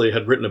Sayles actually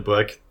had written a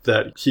book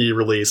that he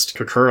released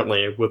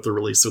concurrently with the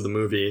release of the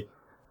movie,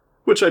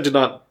 which I did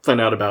not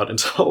find out about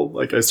until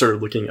like I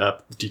started looking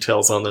up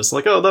details on this.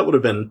 Like, oh, that would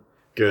have been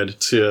good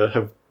to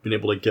have been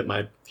able to get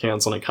my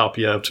hands on a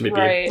copy of to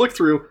maybe look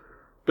through.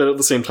 But at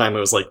the same time,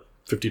 it was like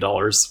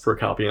 $50 for a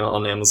copy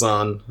on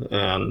Amazon.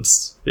 And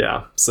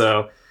yeah,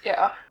 so...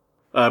 Yeah.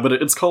 But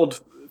it's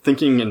called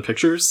Thinking in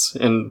Pictures,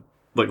 and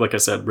like I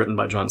said, written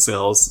by John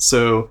Sayles.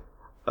 So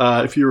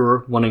if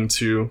you're wanting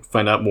to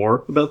find out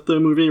more about the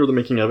movie or the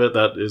making of it,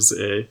 that is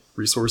a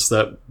resource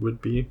that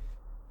would be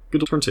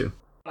good to turn to.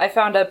 I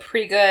found a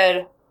pretty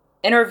good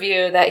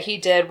interview that he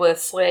did with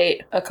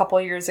Slate a couple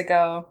of years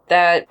ago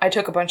that I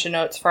took a bunch of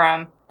notes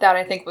from that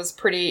I think was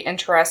pretty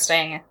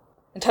interesting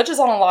and touches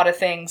on a lot of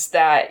things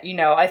that,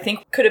 I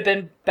think could have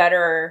been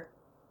better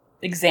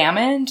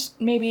examined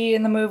maybe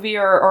in the movie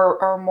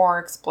or more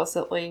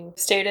explicitly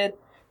stated.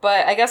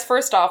 But I guess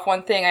first off,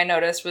 one thing I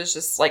noticed was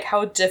just like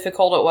how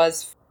difficult it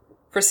was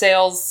for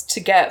Sayles to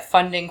get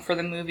funding for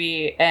the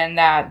movie, and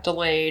that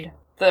delayed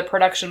the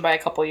production by a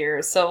couple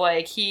years. So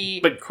like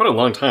Like quite a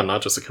long time,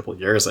 not just a couple of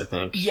years, I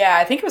think. Yeah,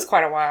 I think it was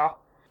quite a while.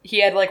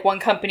 He had like one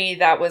company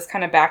that was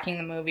kind of backing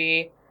the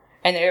movie,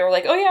 and they were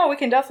like, oh yeah, we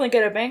can definitely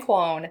get a bank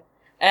loan.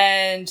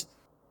 And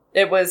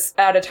it was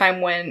at a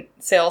time when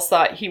Sayles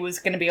thought he was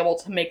going to be able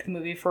to make the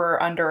movie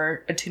for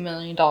under a $2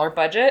 million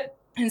budget.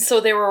 And so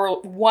they were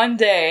one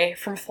day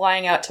from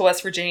flying out to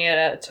West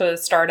Virginia to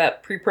start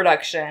up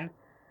pre-production.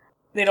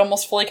 They'd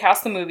almost fully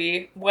cast the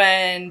movie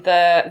when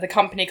the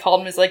company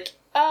called and was like,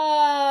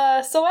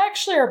 so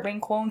actually our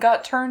bank loan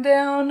got turned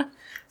down.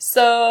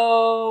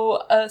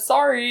 So,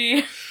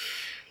 sorry.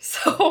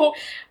 So,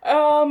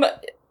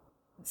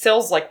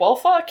 Sayles was like, well,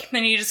 fuck.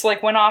 And he just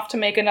like went off to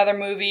make another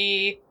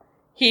movie.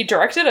 He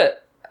directed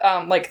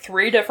like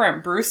 3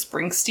 different Bruce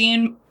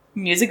Springsteen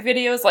music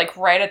videos, like,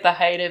 right at the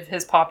height of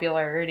his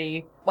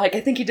popularity. Like,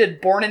 I think he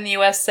did Born in the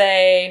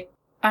USA,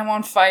 I'm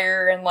on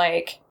Fire, and,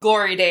 like,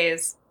 Glory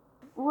Days.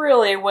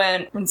 Really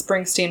when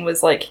Springsteen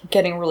was, like,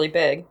 getting really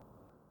big.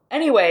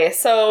 Anyway,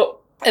 so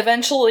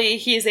eventually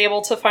he's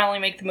able to finally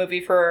make the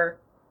movie for,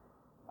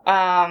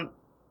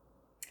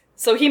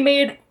 so he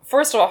made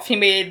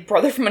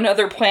Brother from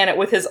Another Planet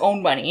with his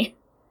own money.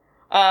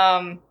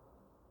 And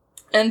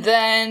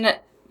then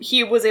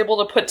he was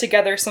able to put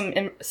together some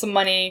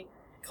money,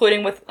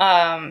 including with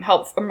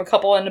help from a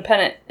couple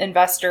independent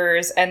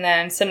investors, and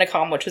then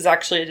Cinecom, which was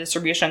actually a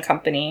distribution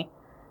company.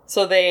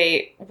 So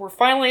they were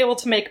finally able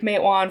to make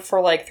Matewan for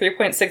like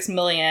 $3.6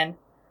 million,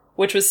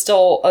 which was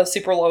still a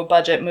super low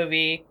budget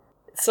movie.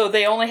 So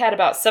they only had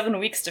about 7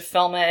 weeks to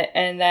film it,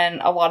 and then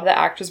a lot of the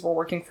actors were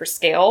working for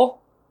scale.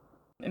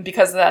 And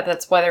because of that,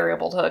 that's why they were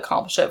able to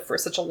accomplish it for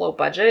such a low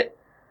budget.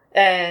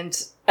 And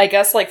I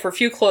guess, like, for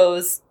Few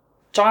Clothes,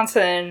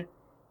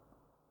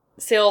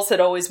 Sales had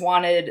always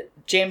wanted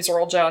James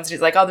Earl Jones.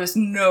 He's like, oh, there's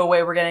no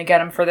way we're going to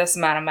get him for this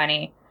amount of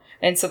money.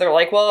 And so they're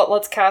like, well,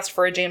 let's cast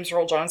for a James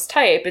Earl Jones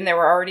type. And they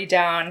were already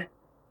down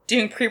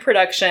doing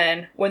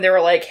pre-production when they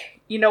were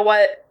like, you know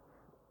what?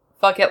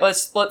 Fuck it,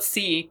 let's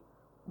see.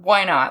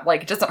 Why not?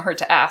 Like, it doesn't hurt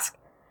to ask.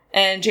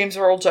 And James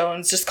Earl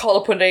Jones just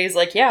called up one day. He's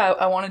like, yeah,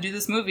 I want to do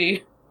this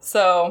movie.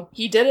 So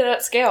he did it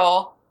at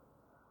scale,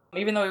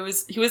 even though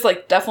he was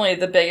like definitely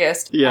the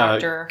biggest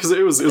actor. Because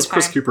it was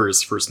Chris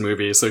Cooper's first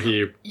movie, so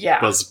he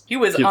was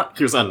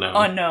unknown.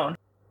 Unknown.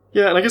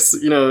 Yeah, and I guess,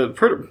 you know,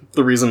 part of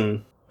the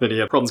reason that he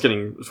had problems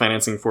getting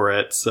financing for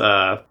it,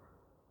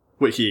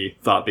 what he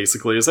thought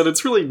basically, is that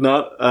it's really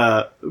not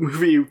a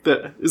movie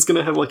that is going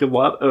to have like a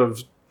lot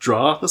of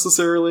draw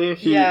necessarily.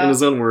 In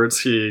his own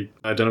words, he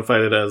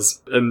identified it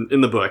as,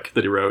 in the book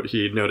that he wrote,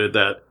 he noted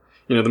that,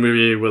 you know, the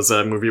movie was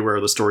a movie where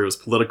the story was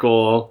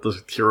political,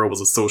 the hero was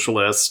a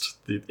socialist,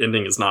 the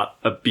ending is not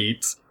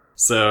upbeat.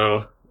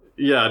 So,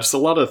 yeah, just a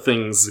lot of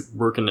things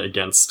working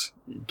against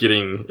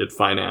getting it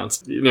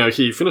financed. You know,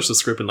 he finished the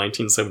script in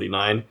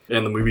 1979,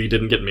 and the movie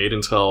didn't get made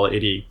until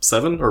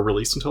 87, or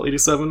released until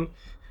 87.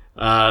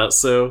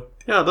 So,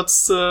 yeah,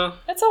 that's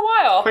it's a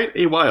while. Quite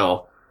a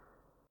while.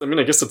 I mean,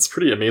 I guess it's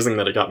pretty amazing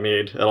that it got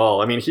made at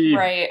all. I mean,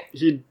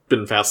 he'd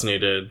been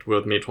fascinated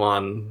with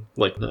Matewan,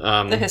 like,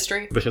 the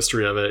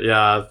history of it,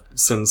 yeah,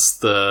 since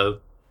the,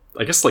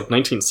 I guess, like,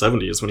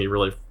 1970s when he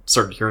really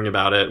started hearing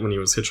about it when he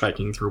was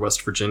hitchhiking through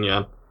West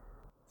Virginia.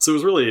 So it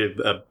was really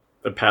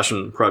a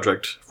passion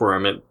project for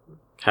him. It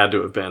had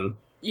to have been.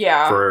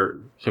 Yeah. For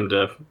him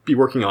to be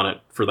working on it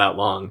for that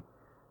long.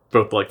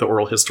 Both, like, the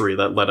oral history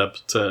that led up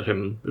to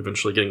him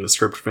eventually getting the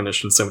script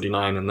finished in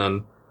 79, and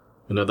then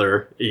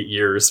another 8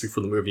 years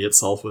before the movie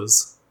itself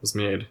was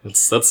made.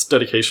 That's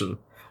dedication.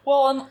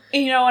 Well,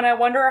 and I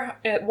wonder,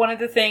 one of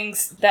the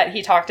things that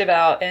he talked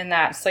about in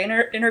that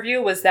Slater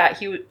interview was that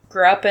he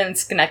grew up in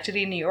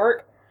Schenectady, New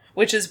York,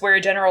 which is where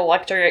General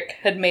Electric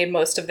had made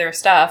most of their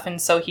stuff,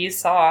 and so he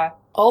saw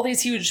all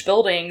these huge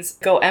buildings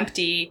go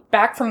empty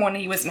back from when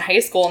he was in high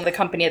school in the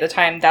company at the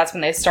time. That's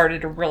when they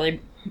started to really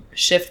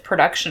shift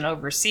production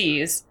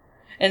overseas.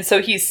 And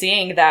so he's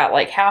seeing that,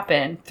 like,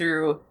 happen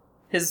through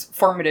his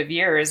formative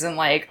years, and,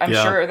 like, I'm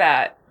sure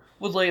that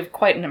would leave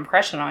quite an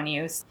impression on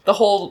you. The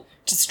whole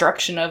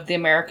destruction of the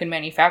American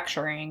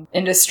manufacturing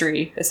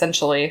industry,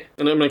 essentially.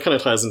 And I mean, it kind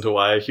of ties into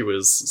why he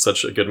was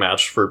such a good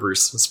match for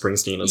Bruce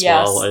Springsteen as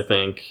well, I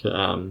think,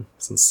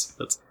 since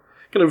that's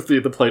kind of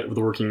the plight of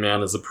the working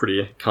man is a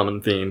pretty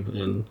common theme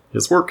in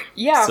his work.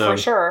 Yeah, so,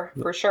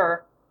 for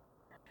sure.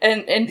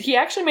 And he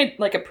actually made,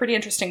 like, a pretty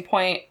interesting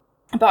point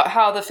about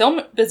how the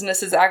film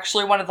business is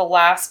actually one of the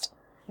last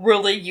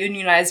really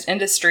unionized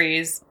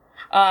industries.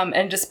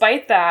 And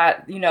despite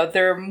that, you know,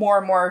 there are more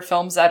and more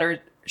films that are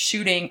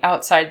shooting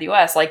outside the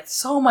US. Like,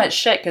 so much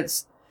shit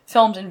gets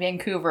filmed in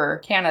Vancouver,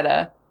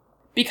 Canada.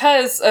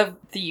 Because of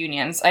the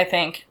unions, I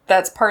think.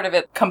 That's part of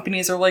it.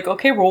 Companies are like,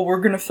 okay, well, we're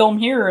gonna film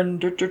here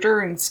and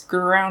screw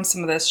around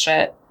some of this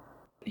shit.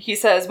 He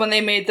says when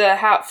they made the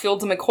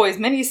Hatfield and McCoy's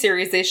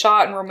miniseries, they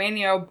shot in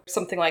Romania,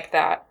 something like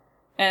that.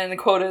 And the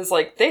quote is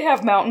like, they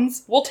have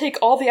mountains, we'll take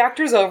all the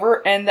actors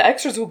over, and the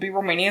extras will be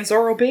Romanians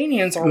or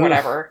Albanians or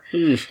whatever.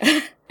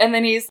 And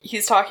then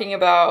he's talking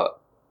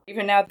about,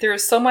 even now,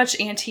 there's so much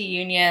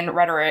anti-union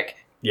rhetoric.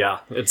 Yeah,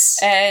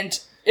 it's... And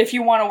if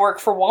you want to work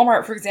for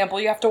Walmart, for example,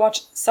 you have to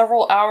watch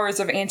several hours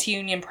of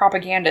anti-union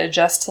propaganda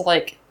just to,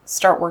 like,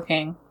 start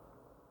working.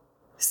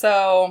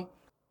 So...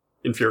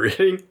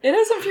 infuriating. It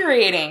is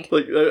infuriating.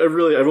 Like,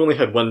 I've only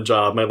had one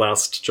job. My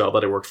last job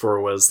that I worked for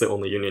was the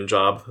only union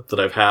job that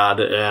I've had,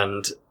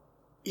 and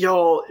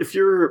y'all, if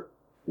you're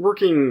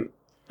working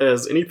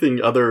as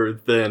anything other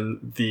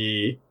than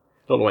the...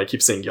 I don't know why I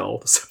keep saying y'all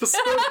this episode.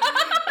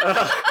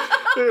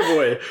 Oh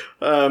boy.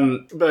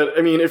 But,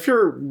 I mean, if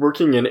you're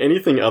working in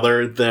anything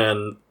other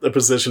than a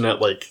position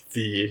at, like,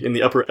 in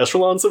the upper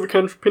echelons of a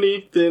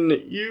company, then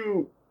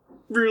you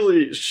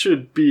really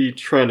should be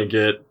trying to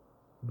get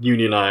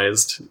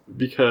unionized,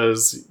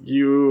 because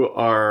you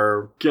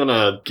are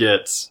gonna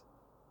get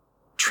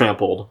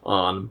trampled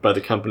on by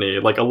the company.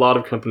 Like, a lot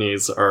of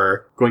companies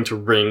are going to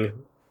wring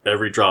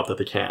every drop that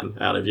they can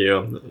out of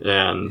you.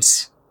 And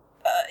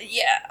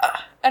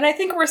yeah. And I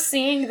think we're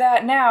seeing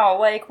that now.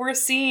 Like, we're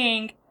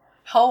seeing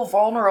how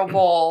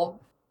vulnerable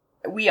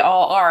we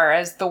all are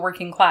as the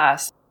working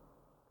class.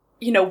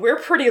 You know, we're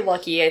pretty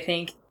lucky, I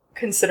think,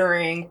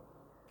 considering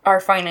our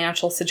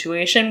financial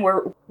situation.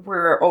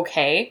 We're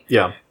okay.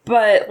 yeah.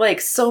 But,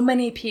 like, so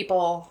many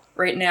people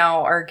right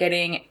now are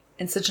getting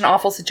in such an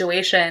awful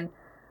situation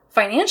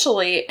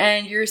financially,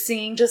 and you're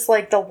seeing just,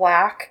 like, the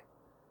lack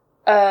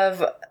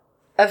of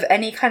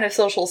any kind of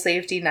social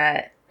safety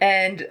net.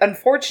 And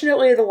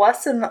unfortunately, the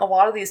lesson a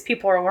lot of these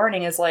people are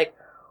learning is like,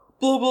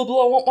 blah, blah,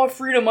 blah, I want my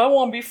freedom. I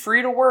want to be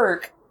free to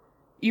work.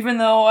 Even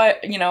though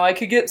I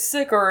could get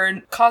sick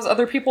or cause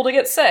other people to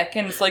get sick.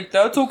 And it's like,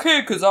 that's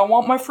okay, because I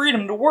want my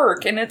freedom to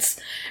work. And it's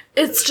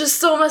just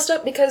so messed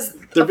up because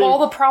all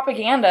the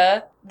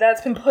propaganda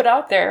that's been put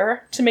out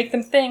there to make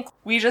them think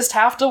we just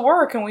have to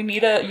work and we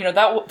need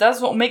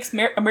that's what makes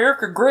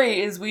America great,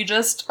 is we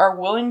just are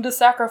willing to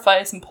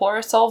sacrifice and pull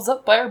ourselves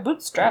up by our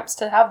bootstraps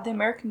to have the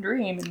American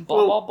dream and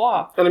blah, blah,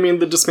 blah. And I mean,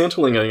 the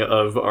dismantling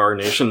of our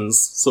nation's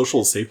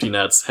social safety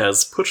nets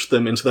has pushed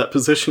them into that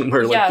position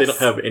where, like, they don't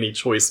have any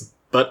choice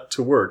but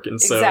to work.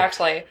 And so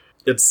exactly.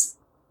 It's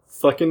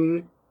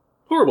fucking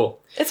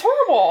horrible. It's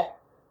horrible.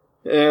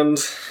 And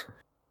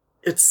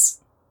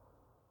it's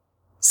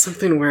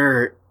something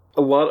where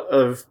a lot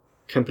of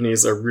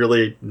companies are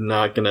really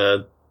not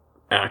gonna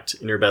act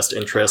in your best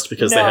interest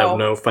because they have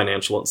no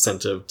financial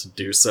incentive to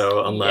do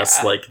so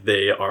unless like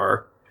they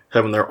are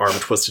having their arm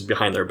twisted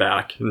behind their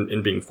back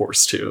and being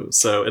forced to.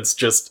 So it's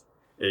just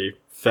a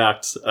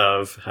fact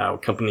of how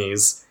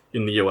companies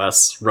in the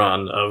US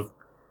run, of,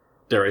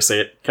 dare I say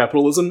it,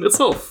 capitalism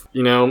itself.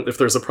 You know, if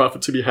there's a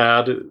profit to be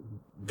had,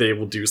 they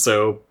will do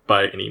so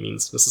by any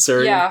means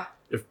necessary. Yeah.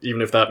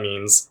 Even if that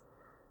means...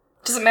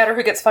 Doesn't matter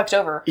who gets fucked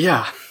over.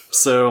 Yeah,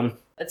 so...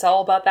 It's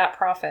all about that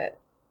profit.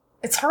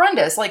 It's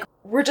horrendous. Like,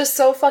 we're just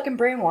so fucking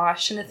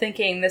brainwashed into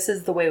thinking this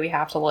is the way we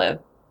have to live.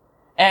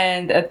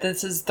 And that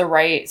this is the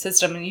right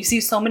system. And you see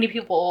so many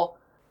people...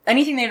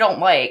 Anything they don't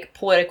like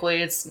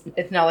politically, it's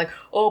now like,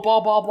 oh, blah,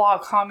 blah, blah,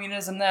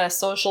 communism this,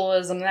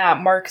 socialism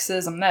that,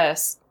 Marxism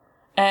this.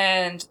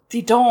 And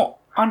they don't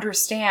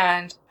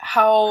understand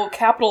how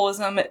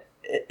capitalism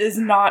is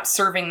not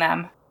serving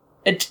them.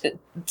 It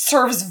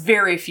serves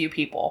very few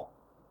people.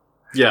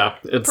 Yeah,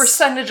 it's...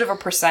 Percentage of a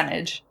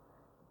percentage.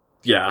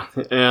 Yeah,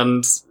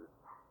 and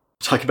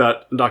talk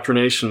about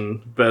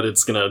indoctrination, but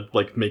it's gonna,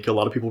 like, make a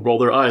lot of people roll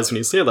their eyes when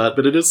you say that,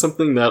 but it is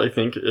something that I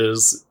think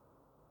is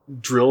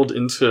drilled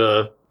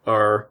into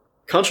our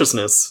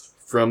consciousness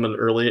from an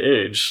early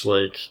age.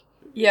 Like,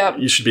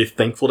 you should be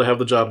thankful to have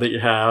the job that you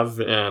have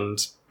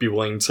and be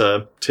willing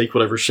to take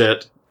whatever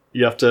shit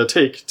you have to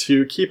take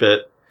to keep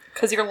it.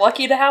 Because you're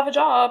lucky to have a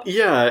job.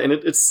 Yeah, and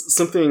it's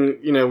something,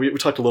 you know, we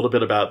talked a little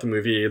bit about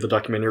the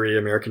documentary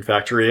American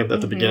Factory at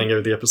the beginning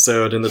of the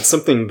episode, and it's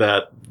something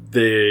that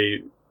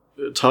they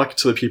talk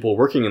to the people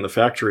working in the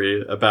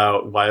factory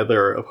about why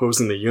they're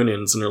opposing the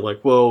unions, and they're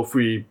like, well, if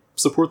we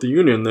support the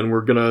union, then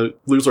we're gonna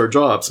lose our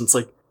jobs. And it's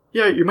like,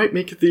 yeah, you might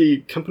make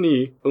the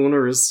company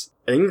owners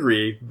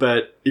angry,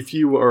 but if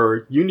you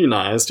are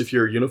unionized, if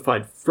you're a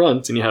unified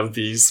front, and you have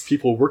these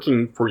people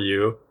working for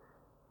you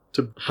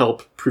to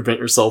help prevent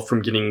yourself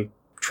from getting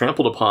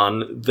trampled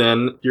upon,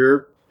 then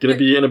you're gonna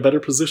be in a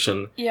better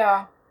position.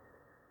 Yeah.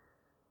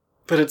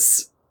 But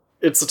it's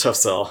a tough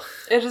sell.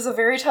 It is a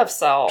very tough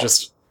sell.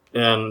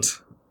 And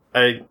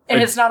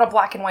it's not a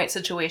black and white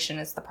situation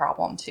is the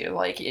problem, too.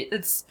 Like,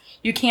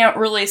 you can't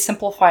really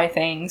simplify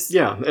things.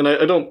 Yeah, and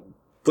I don't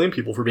blame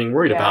people for being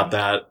worried about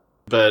that,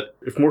 but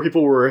if more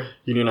people were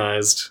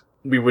unionized,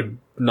 we would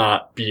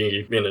not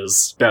be in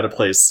as bad a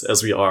place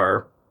as we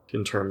are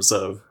in terms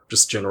of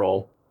just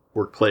general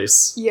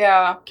workplace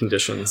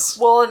conditions.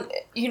 Well,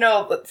 you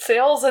know,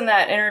 Sales in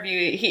that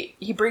interview,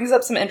 he brings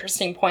up some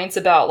interesting points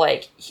about,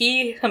 like,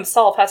 he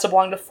himself has to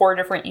belong to 4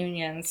 different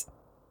unions.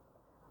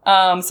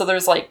 So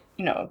there's, like,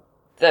 you know,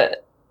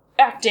 the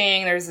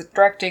acting, there's the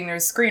directing,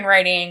 there's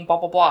screenwriting, blah,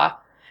 blah, blah.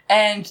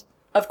 And,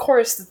 of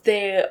course,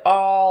 they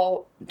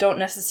all don't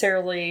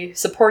necessarily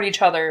support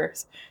each other.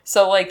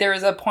 So, like, there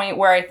was a point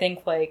where I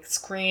think, like,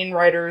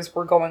 screenwriters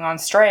were going on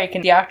strike,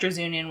 and the actors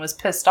union was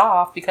pissed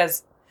off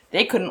because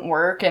they couldn't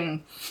work,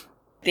 and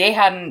they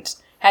hadn't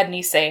had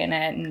any say in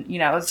it. And, you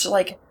know, it's just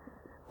like,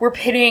 we're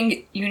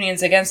pitting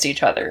unions against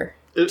each other,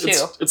 too.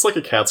 It's like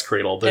a cat's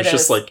cradle. There's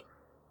just, like,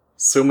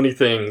 so many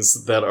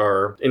things that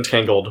are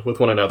entangled with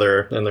one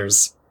another, and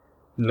there's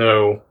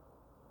no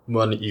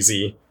one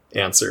easy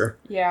answer.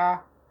 Yeah.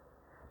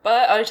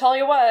 But I tell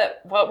you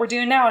what we're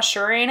doing now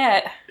sure ain't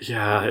it.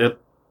 Yeah, it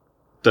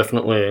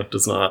definitely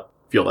does not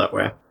feel that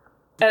way.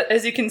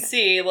 As you can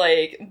see,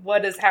 like,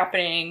 what is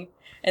happening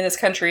in this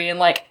country, and,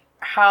 like,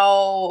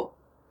 how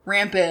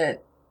rampant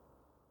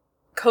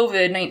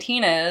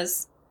COVID-19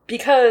 is,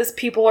 because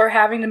people are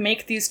having to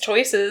make these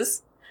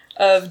choices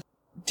of,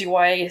 do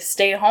I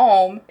stay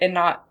home and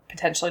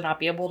potentially not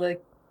be able to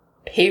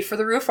pay for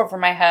the roof over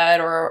my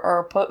head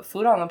or put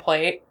food on the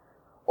plate,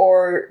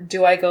 or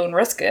do I go and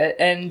risk it?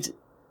 And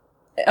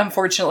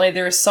unfortunately,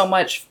 there's so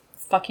much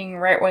fucking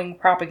right-wing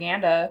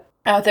propaganda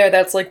out there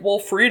that's like, well,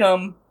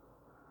 freedom.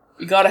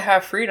 You gotta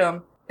have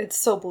freedom. It's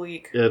so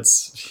bleak.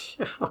 It's...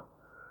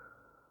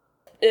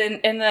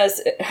 In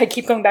this, I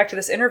keep going back to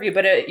this interview,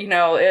 but it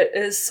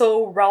is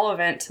so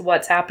relevant to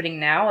what's happening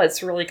now.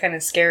 It's really kind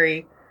of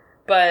scary.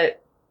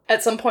 But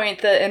at some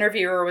point, the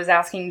interviewer was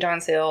asking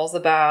John Sayles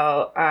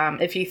about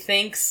if he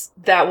thinks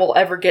that we'll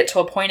ever get to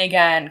a point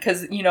again,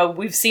 because,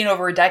 we've seen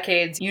over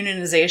decades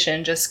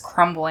unionization just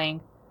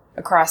crumbling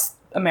across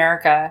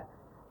America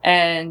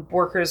and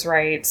workers'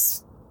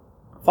 rights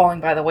falling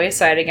by the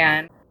wayside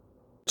again.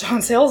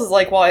 John Sayles is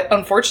like, well,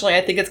 unfortunately,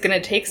 I think it's going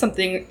to take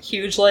something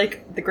huge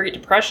like the Great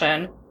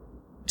Depression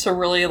to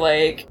really,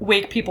 like,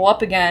 wake people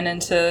up again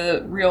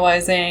into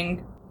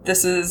realizing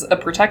this is a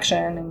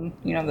protection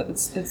and, that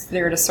it's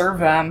there to serve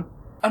them.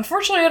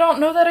 Unfortunately, I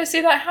don't know that I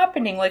see that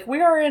happening. Like,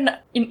 we are in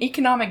an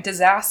economic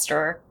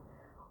disaster.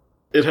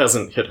 It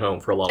hasn't hit home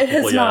for a lot of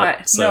people yet. It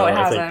has not. So no, it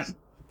I hasn't.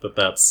 think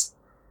that's...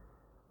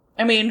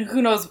 I mean,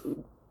 who knows,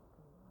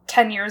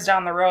 10 years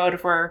down the road,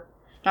 if we're,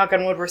 knock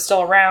on wood, we're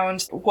still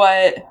around,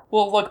 what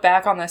we'll look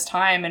back on this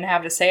time and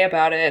have to say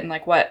about it and,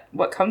 like, what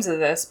comes of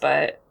this,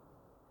 but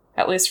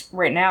at least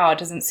right now, it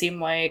doesn't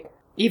seem like,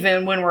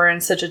 even when we're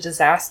in such a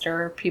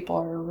disaster, people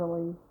are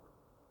really...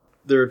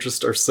 There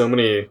just are so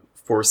many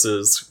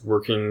forces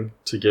working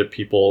to get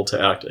people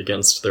to act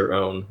against their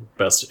own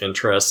best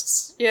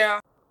interests.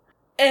 Yeah.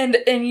 And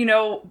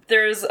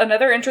there's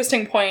another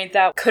interesting point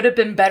that could have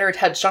been better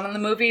touched on in the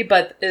movie,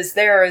 but is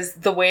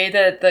the way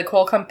that the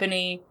coal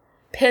company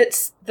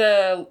pits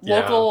the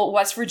local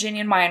West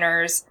Virginian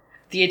miners,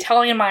 the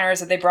Italian miners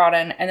that they brought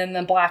in, and then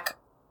the black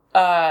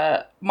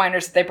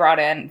miners that they brought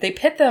in. They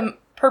pit them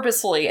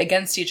purposefully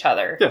against each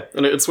other. Yeah,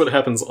 and it's what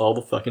happens all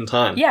the fucking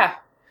time. Yeah.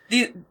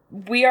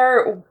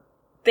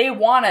 They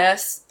want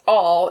us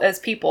all as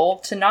people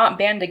to not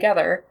band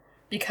together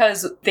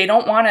because they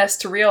don't want us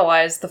to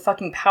realize the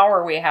fucking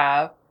power we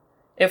have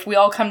if we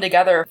all come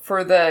together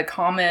for the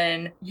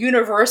common,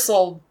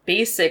 universal,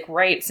 basic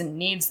rights and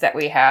needs that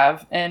we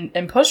have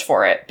and push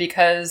for it,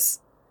 because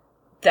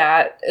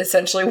that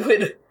essentially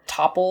would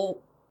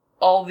topple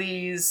all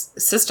these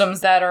systems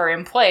that are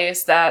in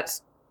place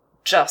that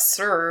just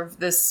serve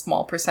this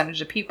small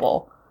percentage of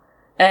people.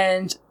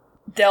 And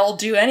they'll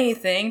do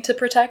anything to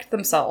protect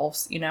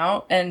themselves,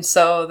 And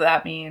so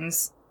that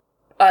means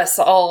us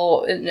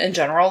all in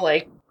general,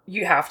 like,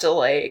 you have to,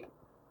 like,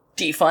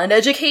 defund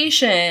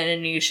education,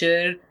 and you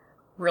should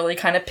really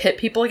kind of pit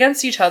people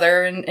against each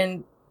other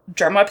and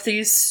drum up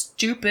these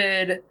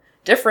stupid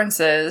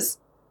differences,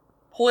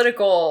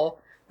 political,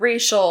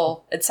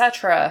 racial,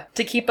 etc.,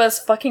 to keep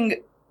us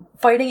fucking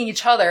fighting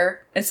each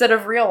other instead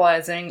of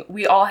realizing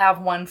we all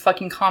have one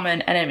fucking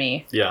common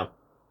enemy. Yeah.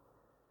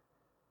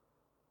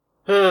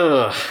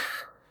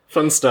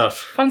 Fun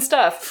stuff. Fun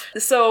stuff.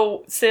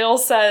 So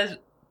Sayles said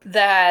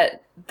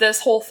that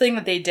this whole thing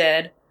that they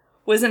did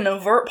was an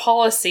overt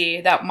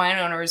policy that mine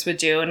owners would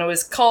do, and it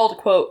was called,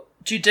 quote,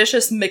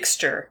 judicious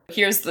mixture.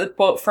 Here's the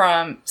quote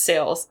from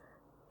Sayles.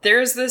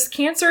 There's this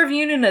cancer of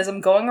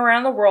unionism going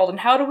around the world, and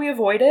how do we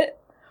avoid it?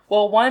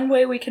 Well, one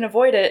way we can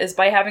avoid it is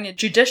by having a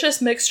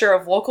judicious mixture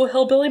of local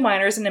hillbilly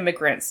miners and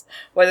immigrants,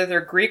 whether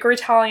they're Greek or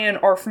Italian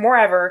or from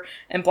wherever,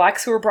 and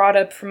blacks who were brought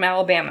up from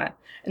Alabama.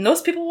 And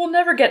those people will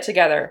never get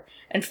together.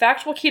 In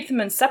fact, we'll keep them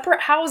in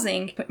separate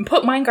housing and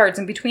put mine guards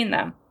in between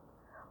them.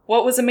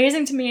 What was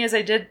amazing to me as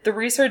I did the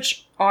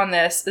research on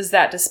this is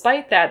that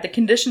despite that, the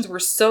conditions were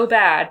so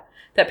bad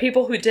that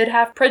people who did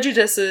have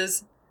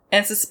prejudices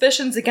and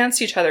suspicions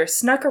against each other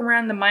snuck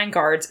around the mine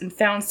guards and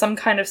found some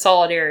kind of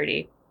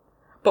solidarity.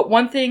 But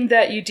one thing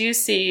that you do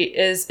see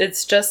is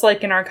it's just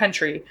like in our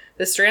country.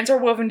 The strands are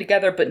woven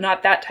together, but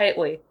not that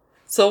tightly.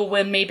 So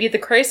when maybe the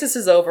crisis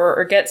is over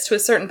or gets to a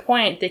certain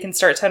point, they can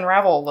start to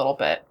unravel a little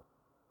bit.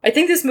 I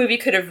think this movie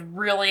could have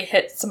really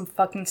hit some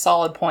fucking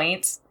solid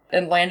points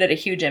and landed a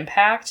huge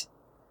impact.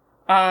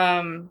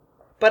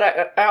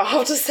 But I'll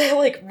have to say,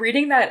 like,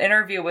 reading that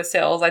interview with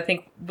Sayles, I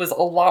think, was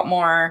a lot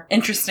more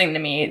interesting to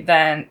me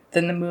than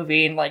the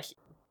movie. And, like,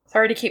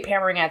 sorry to keep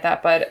hammering at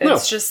that, but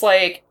it's just,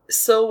 like,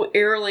 so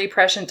eerily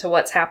prescient to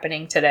what's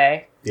happening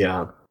today.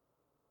 Yeah.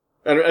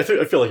 And I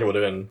feel like it would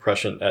have been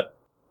prescient at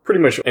pretty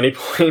much any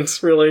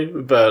point, really.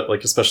 But,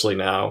 like, especially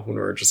now, when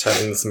we're just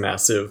having this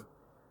massive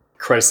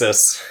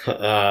crisis.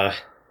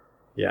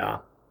 Yeah.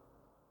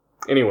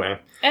 Anyway.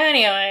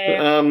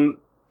 I've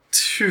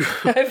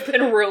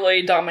been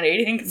really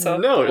dominating, so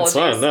no, apologies.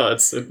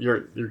 It's fine.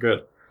 No, you're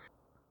good.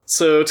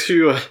 So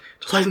to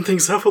lighten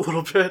things up a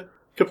little bit, a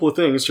couple of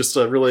things, just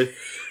really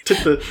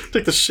take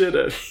the shit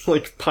at,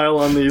 like, pile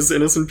on these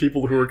innocent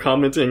people who were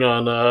commenting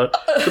on the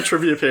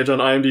trivia page on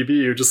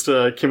IMDb who just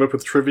came up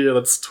with trivia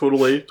that's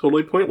totally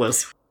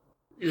pointless.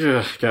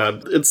 Yeah,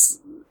 God, it's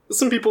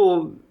some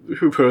people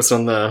who post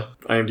on the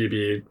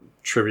IMDb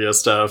trivia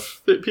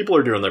stuff. People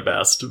are doing their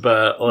best,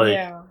 but like.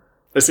 Yeah.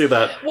 I say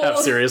that half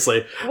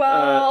seriously.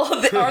 Well,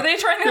 are they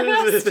trying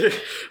their best?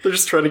 They're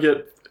just trying to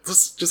get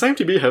Does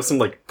IMDb have some,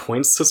 like,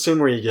 point system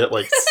where you get,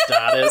 like,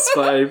 status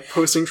by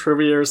posting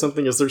trivia or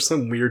something? Is there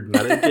some weird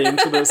meta game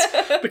to this?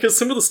 Because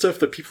some of the stuff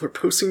that people are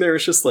posting there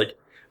is just, like,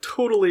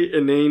 totally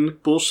inane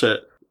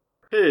bullshit.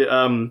 Hey,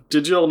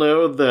 did y'all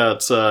know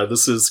that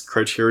this is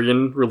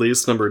Criterion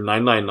release number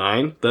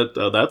 999?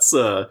 That's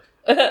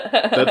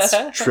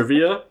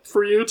trivia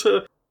for you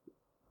to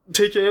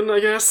take in,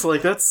 I guess?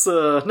 Like, that's,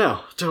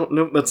 no,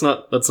 that's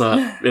not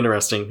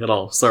interesting at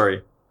all.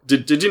 Sorry.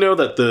 Did you know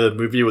that the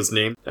movie was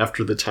named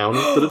after the town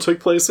that it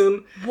took place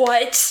in?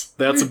 What?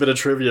 That's a bit of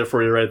trivia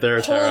for you right there,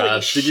 Tara.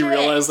 Holy Did you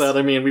realize that?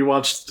 I mean, we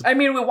watched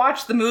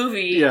the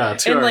movie. Yeah,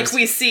 2 and, hours. like,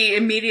 we see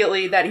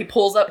immediately that he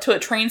pulls up to a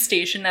train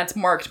station that's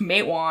marked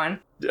Matewan.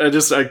 I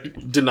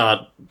did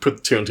not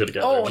put 2 and 2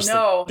 together. Oh,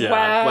 no. Yeah,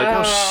 wow.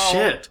 like, oh,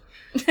 shit.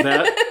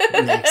 That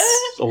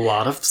makes a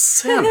lot of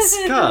sense.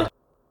 God.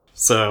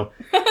 So,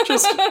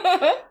 just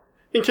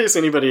in case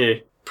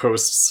anybody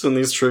posts in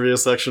these trivia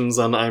sections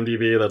on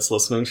IMDb that's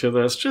listening to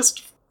this,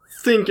 just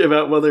think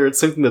about whether it's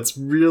something that's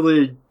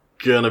really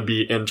gonna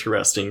be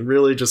interesting.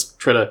 Really just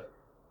try to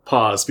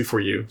pause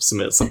before you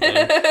submit something.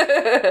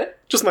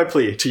 Just my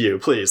plea to you,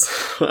 please.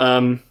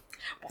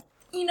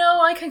 You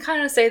know, I can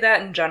kind of say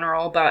that in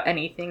general about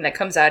anything that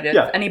comes out of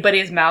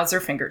anybody's mouths or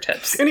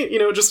fingertips.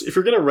 Just if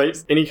you're gonna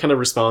write any kind of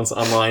response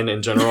online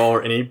in general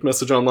or any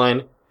message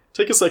online,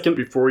 take a second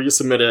before you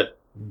submit it,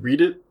 read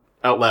it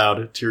out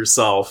loud to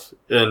yourself,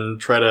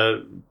 and try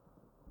to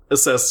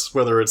assess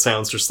whether it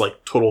sounds just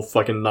like total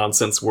fucking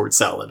nonsense word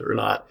salad or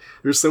not.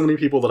 There's so many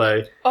people that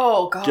I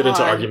get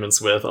into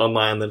arguments with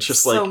online that's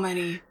just like... So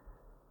many.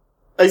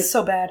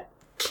 So bad.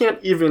 Can't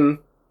even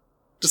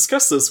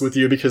discuss this with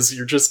you because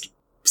you're just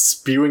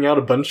spewing out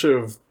a bunch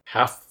of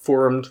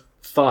half-formed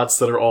thoughts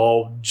that are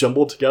all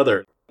jumbled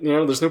together.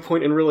 There's no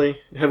point in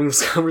really having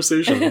this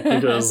conversation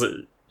because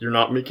you're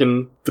not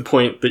making the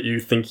point that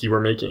you think you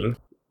are making.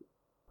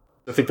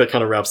 I think that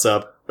kind of wraps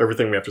up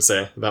everything we have to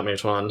say about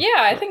Matewan.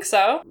 Yeah, I think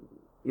so.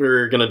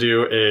 We're gonna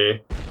do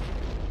a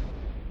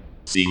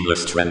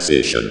seamless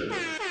transition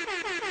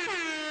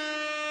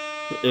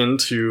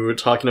into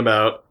talking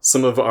about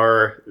some of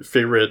our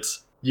favorite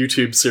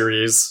YouTube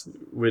series,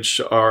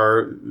 which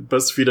are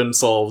BuzzFeed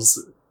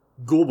Unsolved's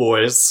Ghoul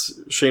Boys,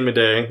 Shane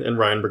Madej, and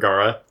Ryan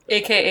Bergara.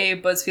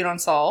 AKA BuzzFeed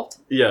Unsolved.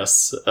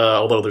 Yes,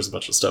 although there's a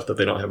bunch of stuff that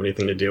they don't have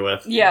anything to do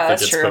with. Yeah, that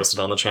that's gets posted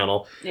on the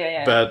channel.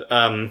 Yeah.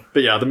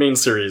 But yeah, the main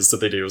series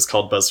that they do is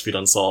called BuzzFeed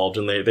Unsolved,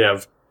 and they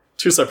have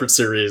 2 separate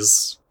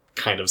series,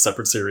 kind of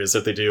separate series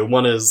that they do.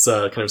 One is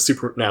kind of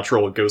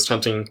supernatural ghost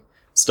hunting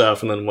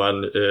stuff, and then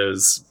one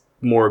is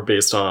more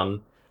based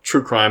on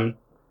true crime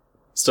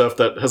stuff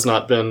that has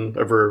not been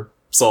ever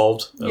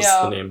solved, as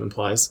the name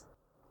implies.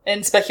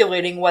 And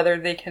speculating whether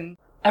they can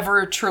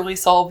ever truly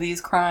solve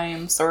these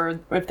crimes, or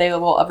if they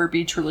will ever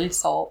be truly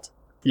solved.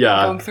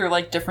 Yeah. Going through,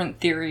 like, different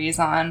theories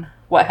on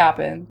what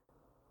happened.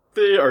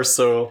 They are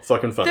so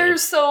fucking funny. They're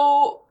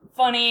so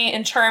funny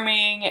and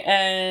charming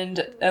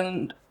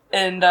and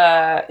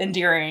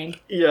endearing.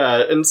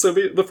 Yeah, and so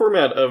the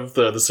format of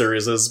the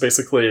series is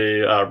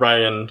basically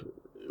Ryan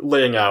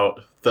laying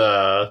out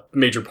the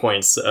major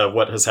points of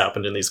what has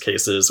happened in these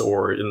cases,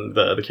 or in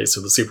the case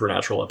of the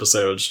supernatural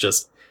episodes,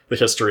 just the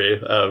history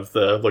of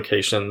the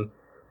location.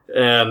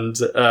 And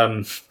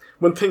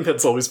one thing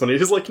that's always funny,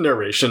 his like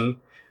narration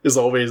is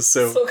always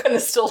so kind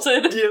of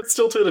stilted. Yeah, it's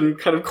stilted and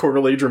kind of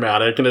cornerly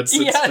dramatic, and it's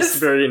just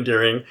very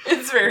endearing.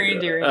 It's very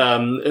endearing.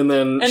 And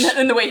then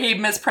and the way he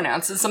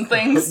mispronounces some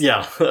things.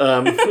 Yeah.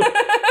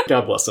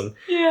 God bless him.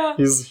 Yeah.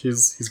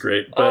 He's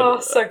great.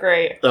 But, so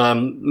great.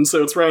 And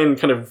so it's Ryan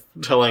kind of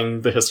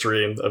telling the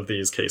history of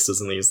these cases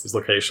and these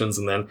locations,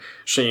 and then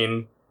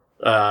Shane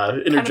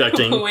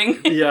interjecting.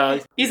 Kind of yeah.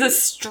 He's a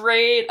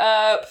straight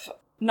up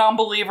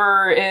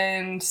non-believer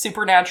in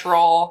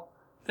supernatural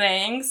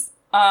things.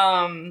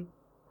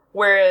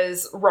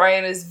 Whereas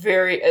Ryan is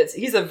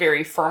he's a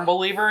very firm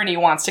believer, and he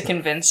wants to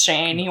convince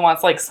Shane. He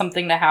wants, like,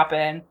 something to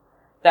happen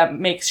that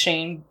makes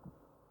Shane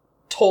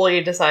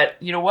totally decide,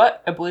 you know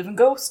what? I believe in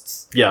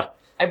ghosts. Yeah.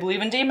 I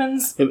believe in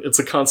demons. It's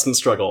a constant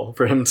struggle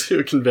for him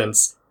to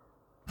convince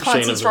Shane.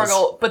 Constant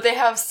struggle. But they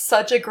have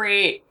such a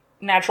great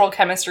natural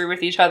chemistry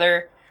with each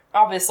other.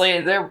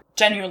 Obviously, they're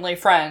genuinely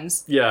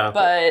friends. Yeah.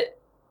 But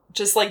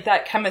just, like,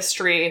 that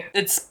chemistry,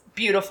 it's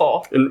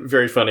beautiful. And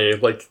very funny.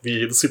 Like,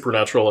 the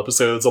supernatural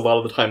episodes, a lot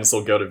of the times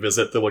they'll go to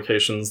visit the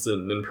locations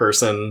in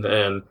person,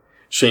 and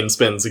Shane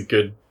spends a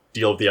good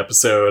deal of the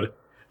episode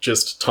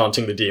just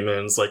taunting the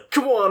demons, like,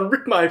 come on,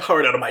 rip my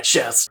heart out of my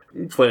chest!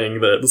 Playing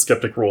the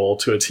skeptic role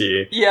to a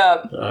T.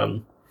 Yeah.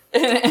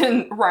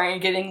 And Ryan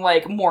getting,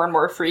 like, more and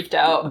more freaked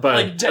out. By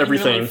like, genuinely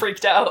everything.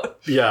 Freaked out.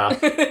 Yeah.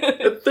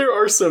 There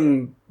are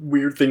some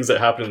weird things that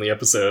happen in the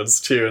episodes,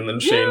 too, and then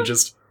Shane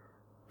just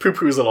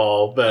poo-poos it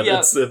all, but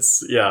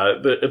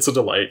it's a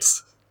delight.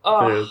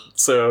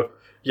 So,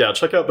 yeah,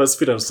 check out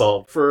BuzzFeed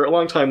Unsolved. For a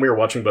long time, we were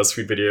watching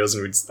BuzzFeed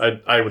videos,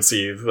 and I would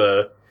see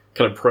the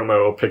kind of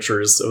promo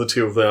pictures of the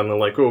two of them, and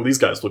like, oh, these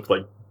guys look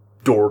like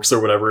dorks or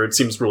whatever. It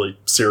seems really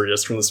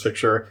serious from this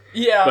picture.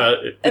 Yeah. But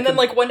then,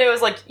 like, one day I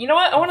was like, you know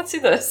what? I want to see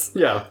this.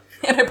 Yeah.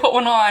 And I put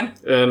one on.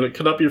 And it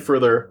could not be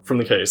further from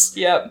the case.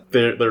 Yep.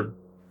 They're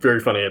very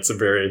funny. It's a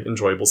very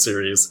enjoyable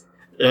series.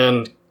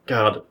 And,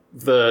 God,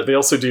 they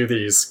also do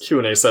these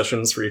Q&A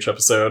sessions for each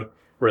episode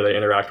where they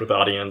interact with the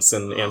audience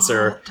and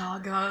answer.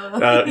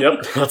 Dogga.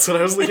 Yep, that's what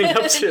I was leading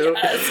up to.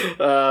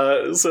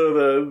 Yes.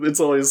 It's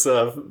always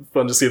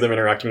fun to see them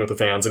interacting with the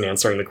fans and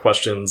answering the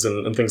questions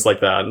and things like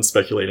that and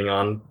speculating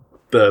on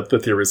the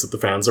theories that the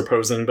fans are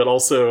posing. But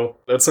also,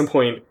 at some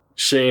point,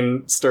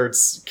 Shane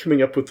starts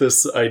coming up with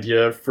this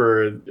idea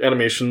for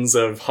animations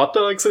of hot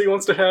dogs that he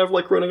wants to have,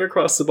 like, running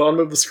across the bottom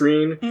of the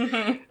screen.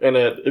 Mm-hmm. And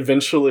it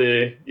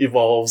eventually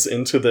evolves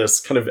into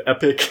this kind of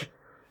epic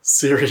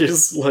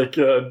series, like,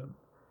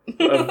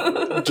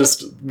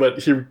 just what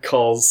he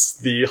calls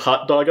the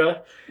hot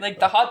dogga. Like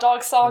the hot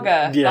dog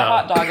saga. Yeah. The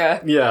hot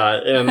dogga. Yeah,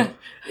 and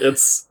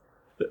it's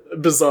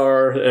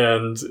bizarre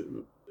and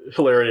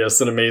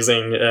hilarious and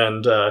amazing,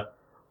 and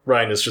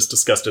Ryan is just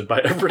disgusted by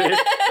every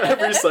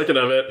second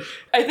of it.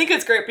 I think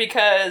it's great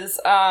because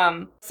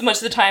so much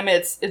of the time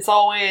it's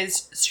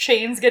always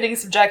Shane's getting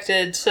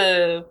subjected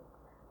to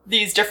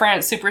these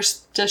different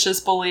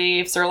superstitious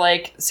beliefs or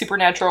like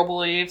supernatural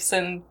beliefs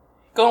and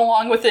going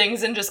along with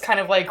things and just kind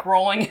of like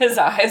rolling his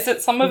eyes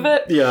at some of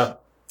it. Yeah.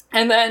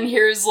 And then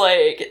here's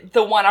like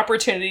the one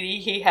opportunity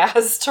he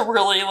has to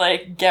really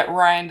like get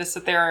Ryan to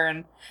sit there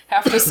and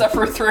have to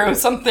suffer through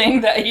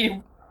something that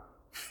he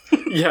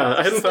Yeah,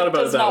 I hadn't thought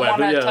about it that way,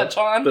 but yeah, touch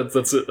on.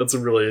 that's a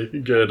really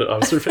good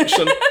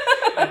observation.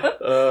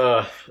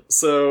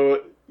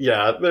 So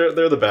yeah,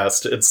 they're the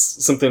best. It's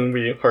something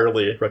we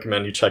heartily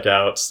recommend you check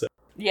out.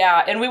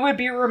 Yeah, and we would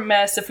be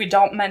remiss if we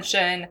don't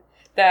mention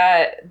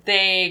that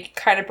they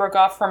kind of broke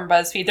off from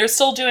BuzzFeed. They're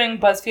still doing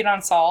BuzzFeed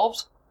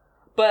Unsolved,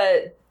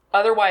 but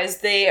otherwise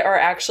they are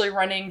actually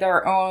running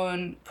their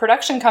own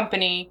production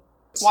company,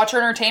 Watcher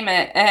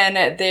Entertainment,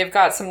 and they've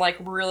got some like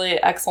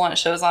really excellent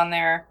shows on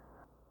there.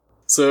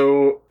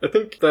 So I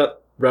think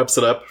that wraps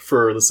it up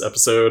for this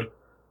episode.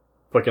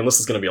 Fucking, this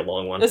is going to be a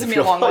long one. This is going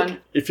to be a long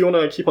one. If you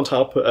want to keep on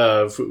top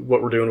of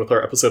what we're doing with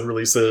our episode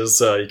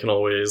releases, you can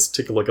always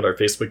take a look at our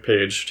Facebook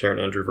page, Tara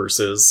and Andrew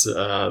Versus,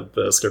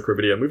 the Scarecrow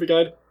Video Movie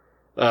Guide.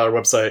 Our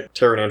website,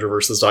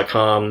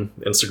 taraandandrewversus.com,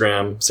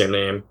 Instagram, same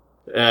name.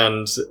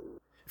 And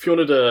if you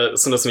wanted to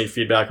send us any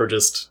feedback or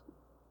just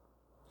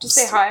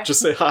say hi.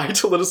 Just say hi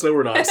to let us know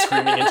we're not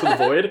screaming into the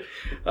void.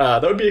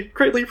 That would be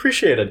greatly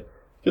appreciated.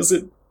 Because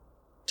it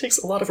takes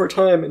a lot of our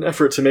time and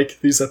effort to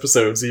make these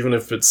episodes, even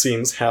if it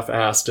seems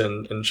half-assed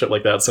and shit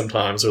like that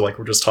sometimes, or like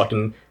we're just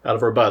talking out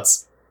of our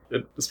butts.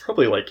 It's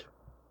probably like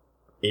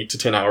 8 to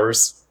 10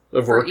 hours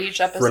of work for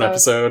each episode. For an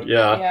episode.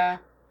 Yeah. Yeah.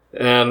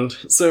 And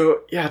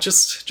so, yeah,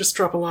 just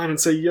drop a line and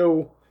say,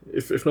 yo,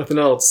 if nothing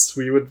else,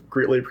 we would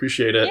greatly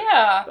appreciate it.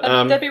 Yeah,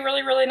 that'd be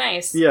really, really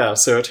nice. Yeah,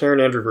 so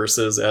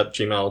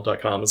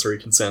taraandandrewversus@gmail.com is where you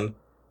can send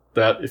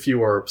that if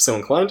you are so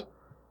inclined.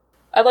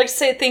 I'd like to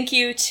say thank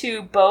you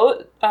to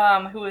Boat,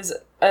 who is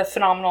a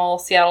phenomenal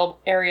Seattle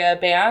area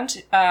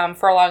band,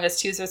 for allowing us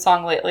to use their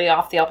song Lately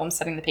off the album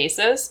Setting the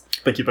Paces.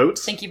 Thank you, Boat.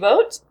 Thank you,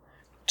 Boat.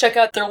 Check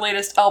out their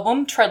latest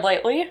album, Tread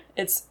Lightly.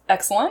 It's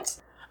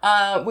excellent.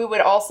 We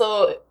would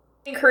also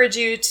encourage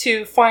you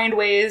to find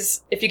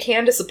ways, if you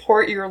can, to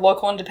support your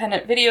local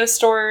independent video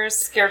stores,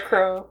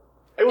 Scarecrow.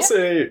 I will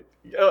say,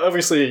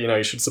 obviously,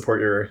 you should support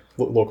your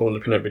local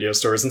independent video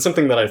stores, and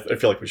something that I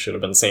feel like we should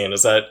have been saying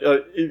is that,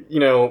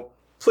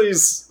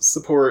 please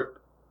support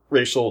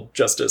racial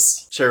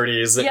justice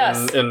charities.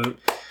 Yes. And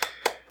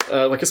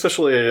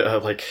especially,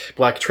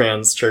 Black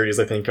trans charities,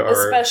 I think,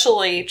 are...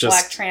 Especially just,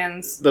 Black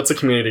trans. That's a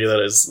community that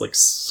is,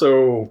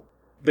 so...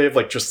 They have,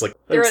 I would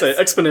say,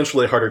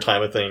 exponentially harder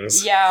time with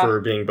things for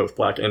being both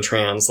Black and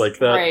trans. Like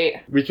that,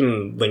 right. We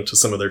can link to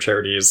some of their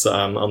charities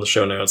on the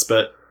show notes,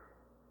 but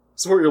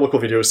support your local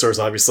video stores,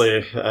 obviously,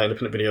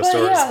 independent video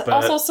stores. Yeah, but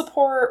also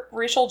support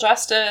racial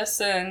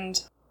justice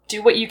and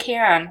do what you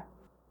can.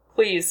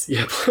 Please.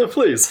 Yeah,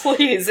 please.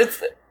 Please.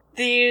 It's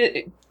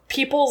the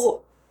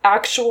people's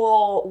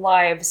actual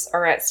lives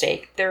are at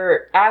stake.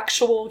 They're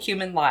actual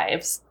human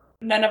lives.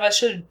 None of us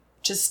should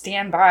just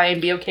stand by and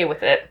be okay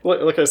with it.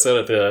 Like I said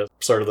at the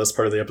start of this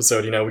part of the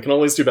episode, we can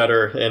always do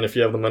better, and if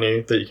you have the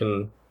money that you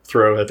can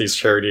throw at these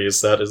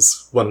charities, that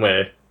is one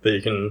way that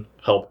you can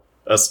help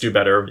us do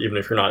better, even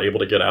if you're not able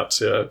to get out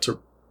to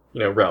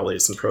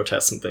rallies and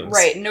protests and things.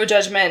 Right, no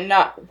judgment.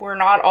 We're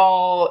not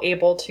all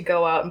able to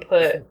go out and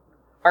put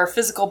our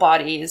physical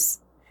bodies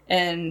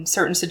in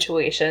certain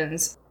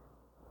situations.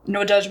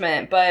 No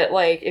judgment, but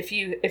if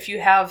you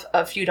have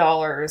a few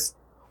dollars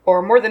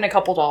or more than a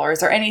couple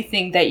dollars, or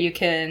anything that you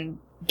can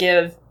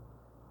give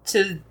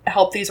to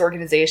help these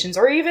organizations,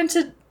 or even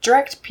to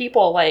direct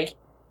people,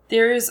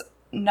 there's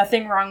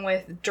nothing wrong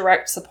with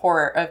direct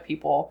support of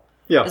people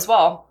as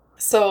well.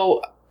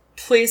 So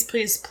please,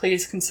 please,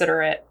 please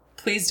consider it.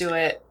 Please do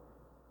it.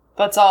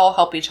 Let's all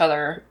help each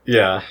other.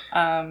 Yeah.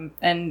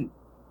 And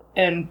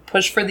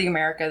push for the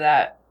America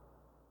that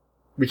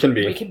we can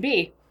be. We can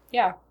be.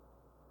 Yeah.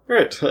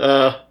 Alright,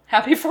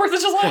 Happy 4th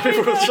of July! Happy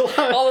 4th of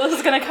July! Although this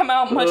is going to come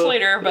out much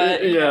later,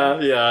 but...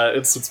 Yeah,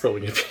 it's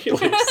probably going to be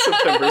like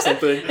September or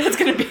something. It's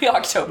going to be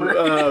October.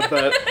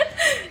 But...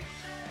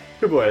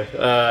 Good boy.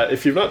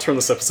 If you've not turned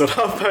this episode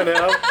off by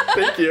now,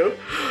 thank you.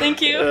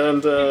 Thank you.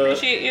 And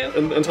appreciate you.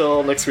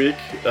 Until next week,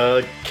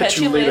 catch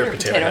you later,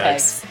 potato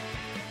hacks.